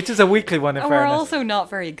 Which is a weekly one, in fairness. We're also not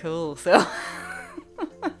very cool, so.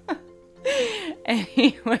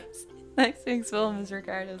 Anyways, next week's film is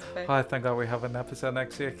Ricardo's pick. Oh, thank God we have an episode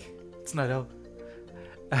next week. It's not out.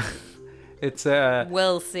 It's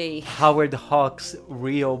We'll see. Howard Hawks'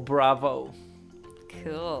 Rio Bravo.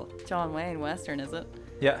 Cool. John Wayne Western, is it?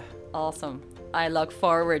 Yeah. Awesome. I look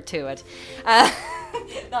forward to it.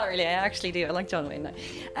 Not really. I actually do. I like John Wayne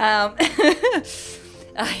now.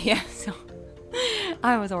 Yeah. So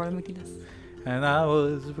I was Orla McGuinness. And I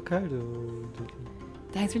was Ricardo.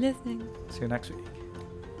 Thanks for listening. See you next week.